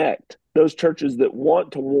connect those churches that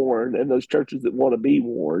want to warn and those churches that want to be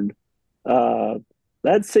warned,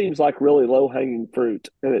 that seems like really low-hanging fruit.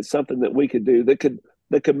 And it's something that we could do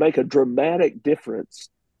that could make a dramatic difference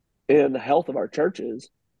in the health of our churches.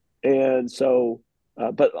 And so,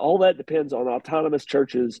 but all that depends on autonomous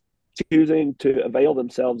churches choosing to avail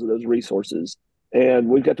themselves of those resources. And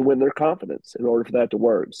we've got to win their confidence in order for that to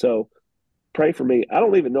work. So pray for me. I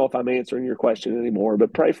don't even know if I'm answering your question anymore,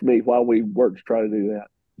 but pray for me while we work to try to do that.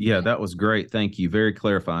 Yeah, that was great. Thank you. Very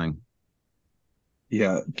clarifying.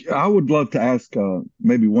 Yeah, I would love to ask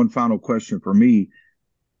maybe one final question for me.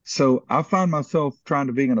 So I find myself trying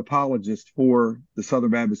to be an apologist for the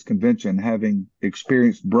Southern Baptist Convention, having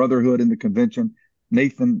experienced brotherhood in the convention.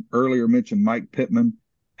 Nathan earlier mentioned Mike Pittman.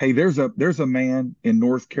 Hey, there's a man in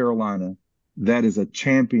North Carolina that is a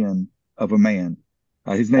champion of a man.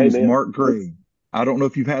 His name is Mark Gray. I don't know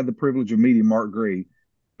if you've had the privilege of meeting Mark Gray,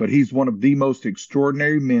 but he's one of the most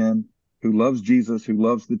extraordinary men who loves Jesus, who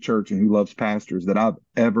loves the church, and who loves pastors that I've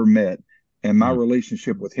ever met. And my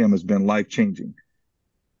relationship with him has been life-changing.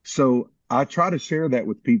 So I try to share that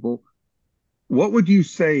with people. What would you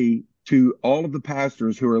say to all of the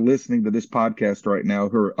pastors who are listening to this podcast right now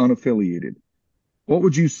who are unaffiliated? What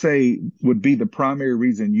would you say would be the primary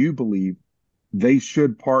reason you believe they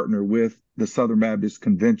should partner with the Southern Baptist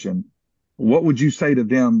Convention? What would you say to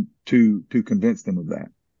them to convince them of that?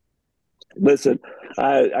 Listen,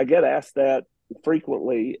 I get asked that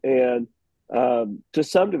frequently, and to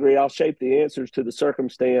some degree, I'll shape the answers to the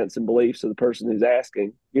circumstance and beliefs of the person who's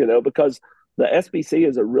asking, because the SBC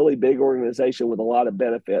is a really big organization with a lot of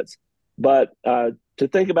benefits. But to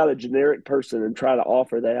think about a generic person and try to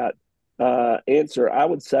offer that answer, I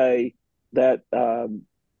would say that,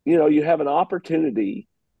 you have an opportunity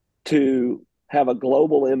to have a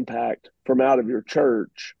global impact from out of your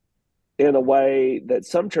church in a way that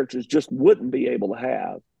some churches just wouldn't be able to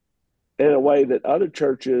have, in a way that other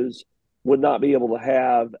churches would not be able to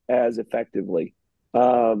have as effectively.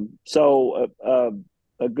 So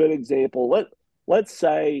a good example, let's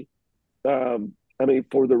say, for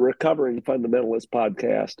the Recovering Fundamentalist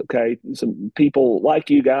podcast, okay, some people like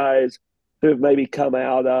you guys who have maybe come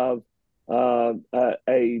out of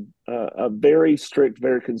a very strict,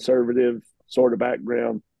 very conservative sort of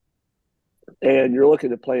background, and you're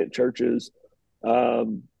looking to plant churches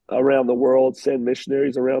around the world, send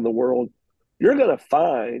missionaries around the world, you're going to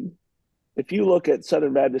find, if you look at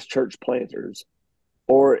Southern Baptist church planters,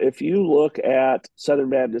 or if you look at Southern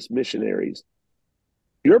Baptist missionaries,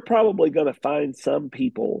 you're probably going to find some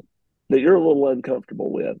people that you're a little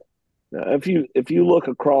uncomfortable with. Now, if you look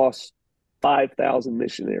across 5,000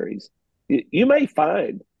 missionaries, you may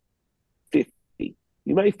find 50,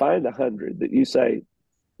 you may find 100 that you say,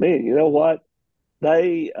 man, you know what?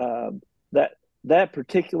 They that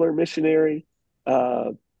particular missionary,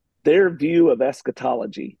 their view of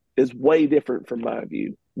eschatology is way different from my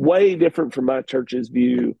view, way different from my church's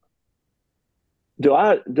view. Do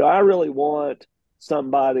I really want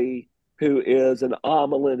somebody who is an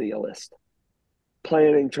amillennialist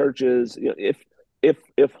planning churches?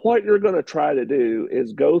 If what you're going to try to do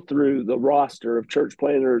is go through the roster of church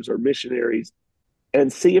planners or missionaries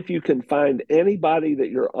and see if you can find anybody that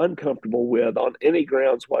you're uncomfortable with on any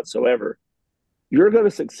grounds whatsoever, you're going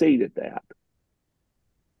to succeed at that.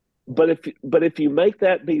 But if you make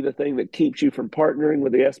that be the thing that keeps you from partnering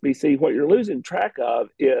with the SBC, what you're losing track of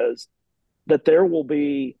is that there will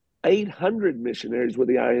be 800 missionaries with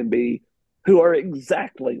the IMB who are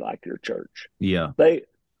exactly like your church. Yeah.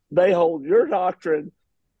 They hold your doctrine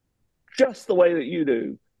just the way that you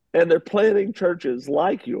do, and they're planting churches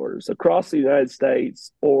like yours across the United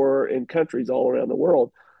States or in countries all around the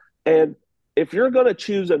world. And if you're going to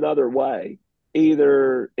choose another way,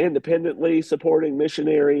 either independently supporting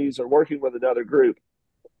missionaries or working with another group,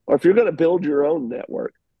 or if you're going to build your own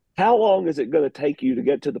network, how long is it going to take you to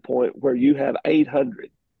get to the point where you have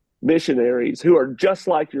 800 missionaries who are just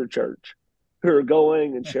like your church, who are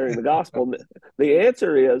going and sharing the gospel? The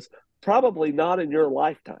answer is probably not in your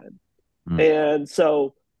lifetime. And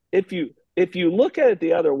so if you look at it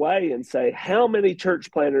the other way and say, how many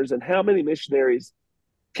church planners and how many missionaries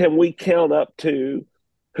can we count up to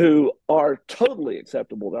who are totally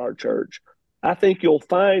acceptable to our church, I think you'll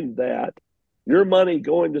find that your money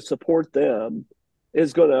going to support them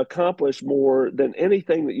is going to accomplish more than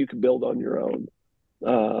anything that you can build on your own.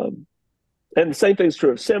 And the same thing is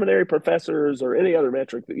true of seminary professors or any other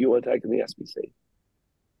metric that you want to take in the SBC.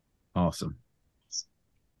 Awesome.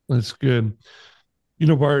 That's good.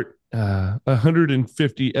 Bart,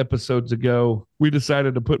 150 episodes ago, we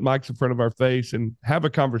decided to put mics in front of our face and have a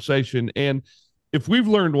conversation. And if we've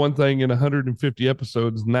learned one thing in 150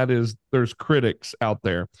 episodes, and that is there's critics out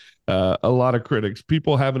there, a lot of critics.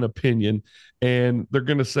 People have an opinion, and they're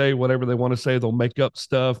going to say whatever they want to say. They'll make up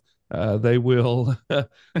stuff. They will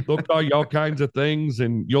they'll call you all kinds of things,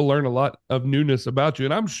 and you'll learn a lot of newness about you.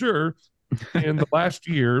 And I'm sure in the last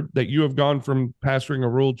year that you have gone from pastoring a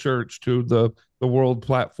rural church to the world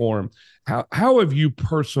platform, how have you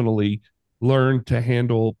personally learned to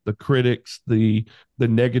handle the critics, the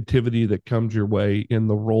negativity that comes your way in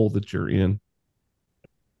the role that you're in?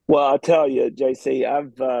 Well, I'll tell you, JC,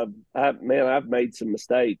 I've made some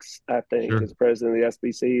mistakes, I think, as president of the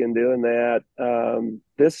SBC in doing that.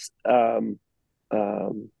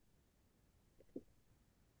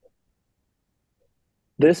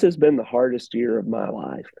 This has been the hardest year of my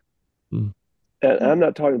life. And I'm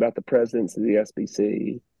not talking about the presidency of the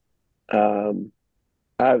SBC.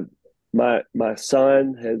 My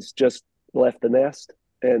son has just left the nest,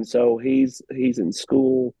 and so he's in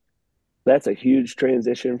school. That's a huge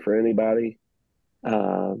transition for anybody.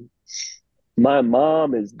 My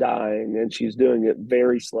mom is dying, and she's doing it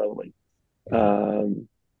very slowly.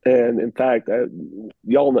 And in fact,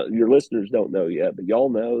 y'all know, your listeners don't know yet, but y'all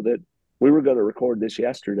know that we were going to record this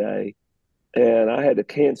yesterday, and I had to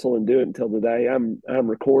cancel and do it until today. I'm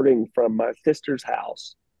recording from my sister's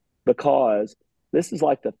house because this is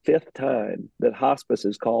like the 5th time that hospice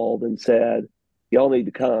has called and said, y'all need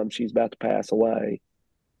to come. She's about to pass away.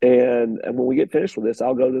 And when we get finished with this,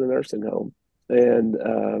 I'll go to the nursing home and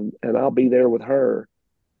I'll be there with her.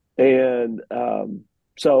 And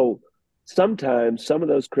so sometimes some of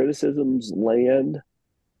those criticisms land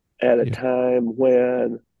at a time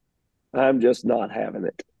when I'm just not having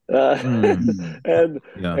it.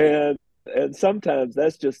 And sometimes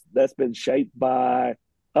that's been shaped by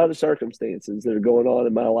other circumstances that are going on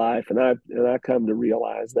in my life, and I come to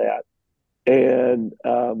realize that. And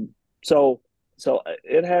so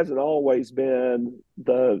it hasn't always been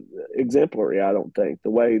the exemplary, I don't think, the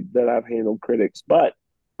way that I've handled critics. But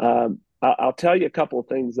I'll tell you a couple of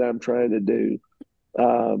things that I'm trying to do.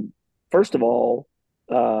 First of all,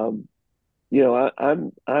 I'm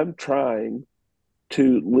trying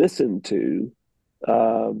to listen to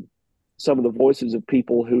some of the voices of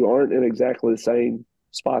people who aren't in exactly the same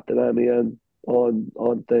spot that I'm in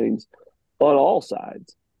on things on all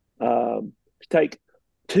sides. Take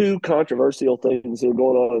 2 controversial things that are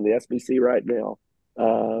going on in the SBC right now.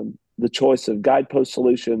 The choice of Guidepost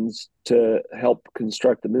Solutions to help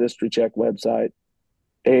construct the Ministry Check website,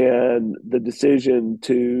 and the decision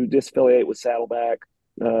to disaffiliate with Saddleback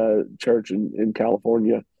Church in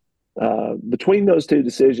California. Between those 2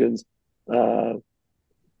 decisions,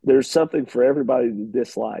 there's something for everybody to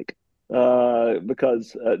dislike,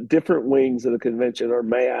 because different wings of the convention are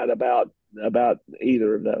mad about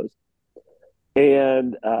either of those.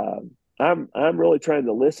 And I'm really trying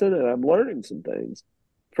to listen, and I'm learning some things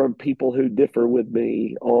from people who differ with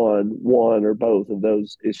me on one or both of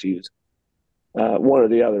those issues, one or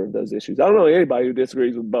the other of those issues. I don't know anybody who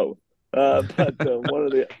disagrees with both, but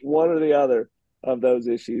one or the other of those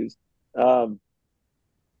issues.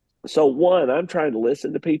 So one, I'm trying to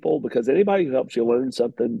listen to people, because anybody who helps you learn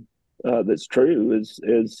something that's true is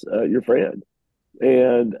your friend.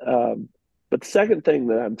 And but the second thing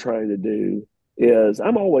that I'm trying to do is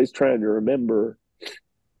I'm always trying to remember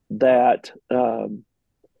that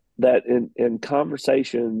that in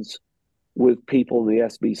conversations with people in the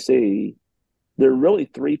SBC, there are really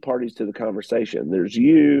 3 parties to the conversation. There's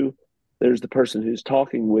you, there's the person who's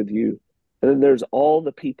talking with you, and then there's all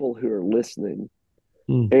the people who are listening.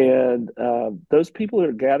 And those people who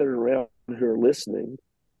are gathered around who are listening,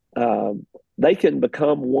 they can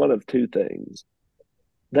become one of 2 things.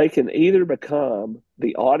 They can either become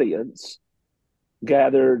the audience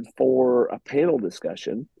gathered for a panel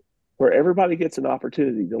discussion where everybody gets an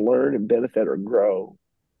opportunity to learn and benefit or grow,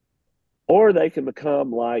 or they can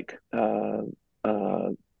become like, growing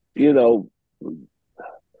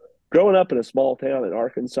up in a small town in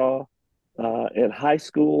Arkansas, in high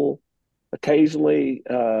school, occasionally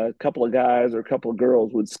a couple of guys or a couple of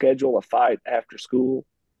girls would schedule a fight after school.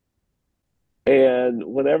 And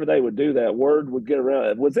whenever they would do that, word would get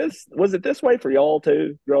around. Was it this way for y'all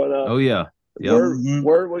too, growing up? Oh yeah. Yep.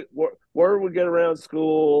 Word would get around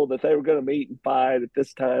school that they were going to meet and fight at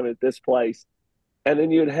this time at this place. And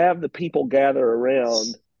then you'd have the people gather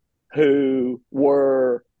around who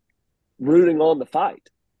were rooting on the fight.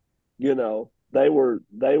 They were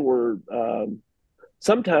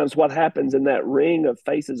sometimes what happens in that ring of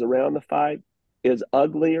faces around the fight is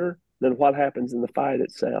uglier than what happens in the fight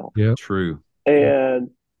itself. Yeah, true.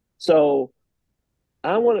 And so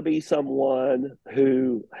I want to be someone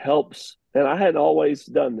who helps, and I hadn't always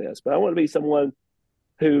done this, but I want to be someone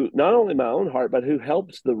who, not only my own heart, but who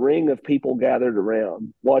helps the ring of people gathered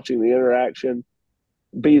around, watching the interaction,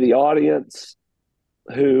 be the audience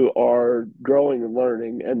who are growing and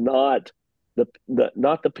learning, and not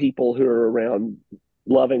the people who are around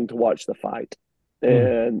loving to watch the fight.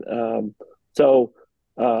 And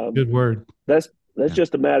good word. That's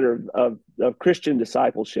just a matter of Christian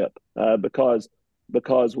discipleship, because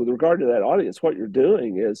with regard to that audience, what you're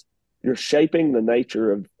doing is you're shaping the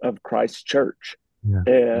nature of Christ's church.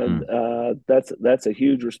 And that's a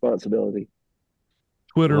huge responsibility.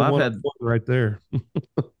 Twitter right there.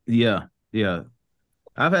 Yeah.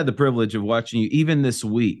 I've had the privilege of watching you, even this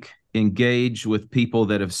week, engage with people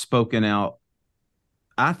that have spoken out,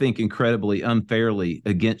 I think, incredibly unfairly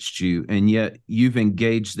against you, and yet you've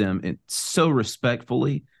engaged them so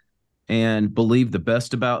respectfully and believe the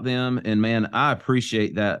best about them. And man, I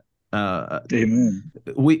appreciate that. Amen.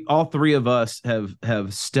 We all 3 of us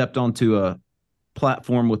have stepped onto a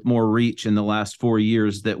platform with more reach in the last 4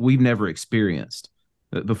 years that we've never experienced.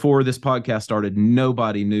 Before this podcast started,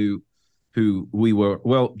 nobody knew who we were.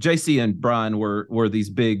 Well, JC and Brian were these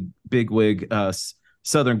bigwig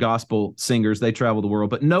Southern gospel singers. They traveled the world,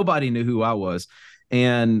 but nobody knew who I was.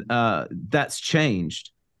 And that's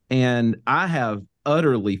changed. And I have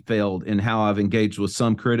utterly failed in how I've engaged with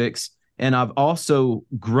some critics. And I've also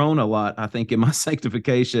grown a lot, I think, in my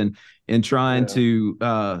sanctification in trying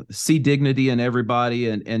to see dignity in everybody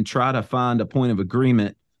and try to find a point of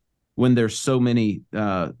agreement when there's so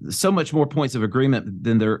much more points of agreement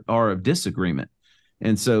than there are of disagreement.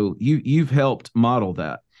 And so you've helped model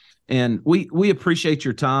that. And we appreciate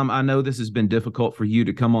your time. I know this has been difficult for you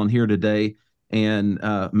to come on here today and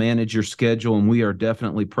manage your schedule. And we are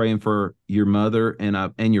definitely praying for your mother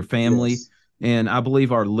and your family. Yes. And I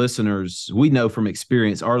believe our listeners, we know from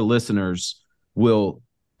experience, our listeners will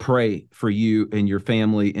pray for you and your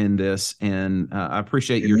family in this. And I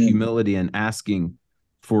appreciate your humility in asking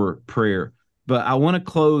for prayer. But I want to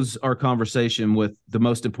close our conversation with the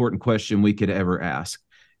most important question we could ever ask.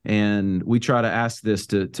 And we try to ask this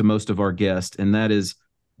to most of our guests, and that is,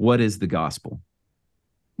 what is the gospel?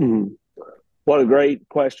 What a great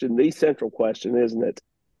question. The central question, isn't it?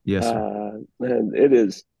 Yes, sir. And it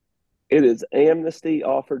is amnesty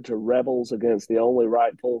offered to rebels against the only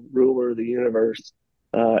rightful ruler of the universe.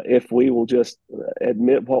 If we will just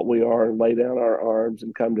admit what we are and lay down our arms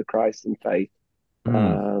and come to Christ in faith.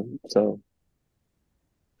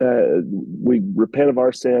 We repent of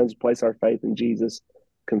our sins, place our faith in Jesus,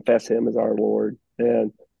 confess him as our Lord.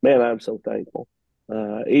 And man, I'm so thankful.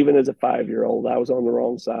 Even as a 5-year-old, I was on the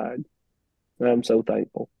wrong side. I'm so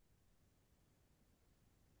thankful.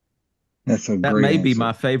 That's a that great may answer. Be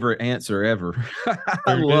my favorite answer ever.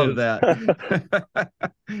 I love that.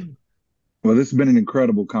 Well, this has been an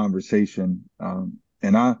incredible conversation.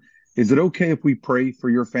 Is it okay if we pray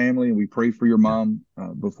for your family and we pray for your mom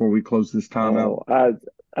before we close this time out?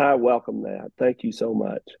 I welcome that. Thank you so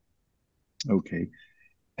much. Okay.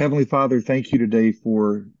 Heavenly Father, thank you today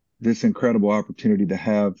for this incredible opportunity to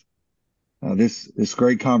have this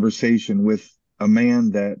great conversation with a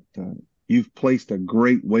man that you've placed a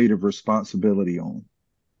great weight of responsibility on.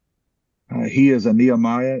 He is a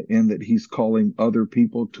Nehemiah in that he's calling other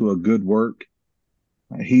people to a good work.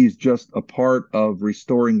 He's just a part of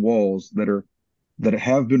restoring walls that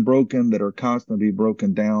have been broken, that are constantly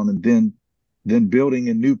broken down, and then building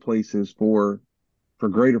in new places for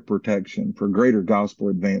greater protection, for greater gospel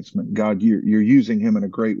advancement. God, you're using him in a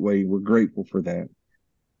great way. We're grateful for that.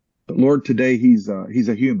 But Lord, today he's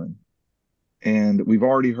a human, and we've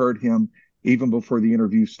already heard him even before the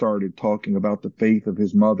interview started talking about the faith of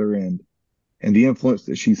his mother and the influence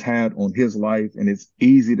that she's had on his life. And it's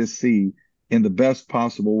easy to see in the best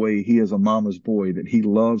possible way he is a mama's boy, that he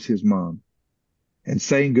loves his mom. And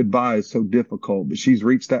saying goodbye is so difficult, but she's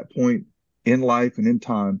reached that point in life and in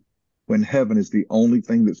time when heaven is the only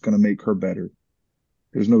thing that's going to make her better.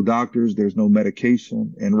 There's no doctors, there's no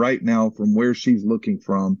medication. And right now, from where she's looking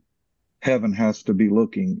from, heaven has to be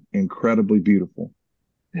looking incredibly beautiful.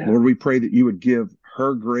 Yeah. Lord, we pray that you would give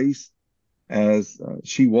her grace as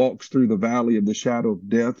she walks through the valley of the shadow of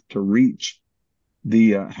death to reach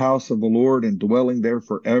the house of the Lord and dwelling there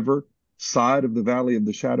forever, side of the valley of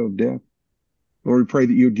the shadow of death. Lord, we pray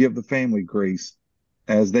that you would give the family grace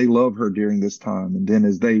as they love her during this time, and then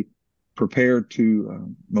as they prepare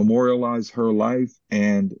to memorialize her life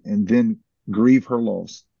and then grieve her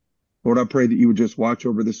loss. Lord, I pray that you would just watch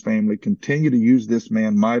over this family, continue to use this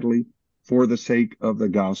man mightily for the sake of the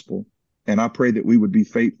gospel. And I pray that we would be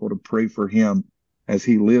faithful to pray for him as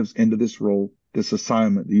he lives into this role, this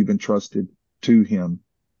assignment that you've entrusted to him.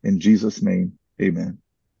 In Jesus' name, amen.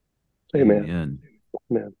 Amen.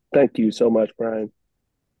 Amen. Thank you so much, Brian.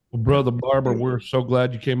 Well, Brother Barber, we're so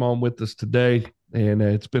glad you came on with us today, and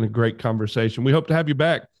it's been a great conversation. We hope to have you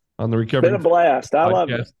back on the Recovery. It's been a blast. I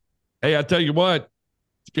love it. Hey, I tell you what,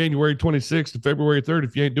 it's January 26th to February 3rd.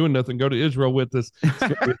 If you ain't doing nothing, go to Israel with us. It's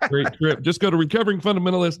going to be a great trip. Just go to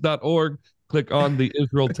recoveringfundamentalist.org, click on the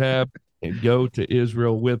Israel tab, and go to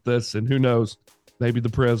Israel with us. And who knows, maybe the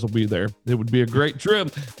prez will be there. It would be a great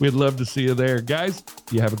trip. We'd love to see you there. Guys,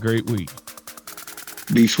 you have a great week.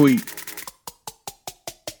 Be sweet.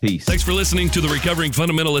 Peace. Thanks for listening to the Recovering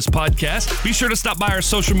Fundamentalist podcast. Be sure to stop by our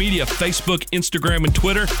social media, Facebook, Instagram, and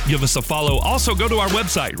Twitter. Give us a follow. Also, go to our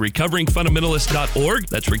website, recoveringfundamentalist.org.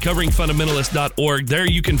 That's recoveringfundamentalist.org. There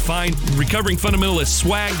you can find Recovering Fundamentalist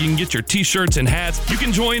swag. You can get your t-shirts and hats. You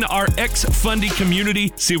can join our ex-Fundy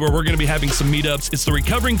community, see where we're going to be having some meetups. It's the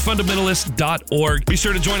recoveringfundamentalist.org. Be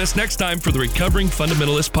sure to join us next time for the Recovering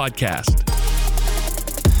Fundamentalist podcast.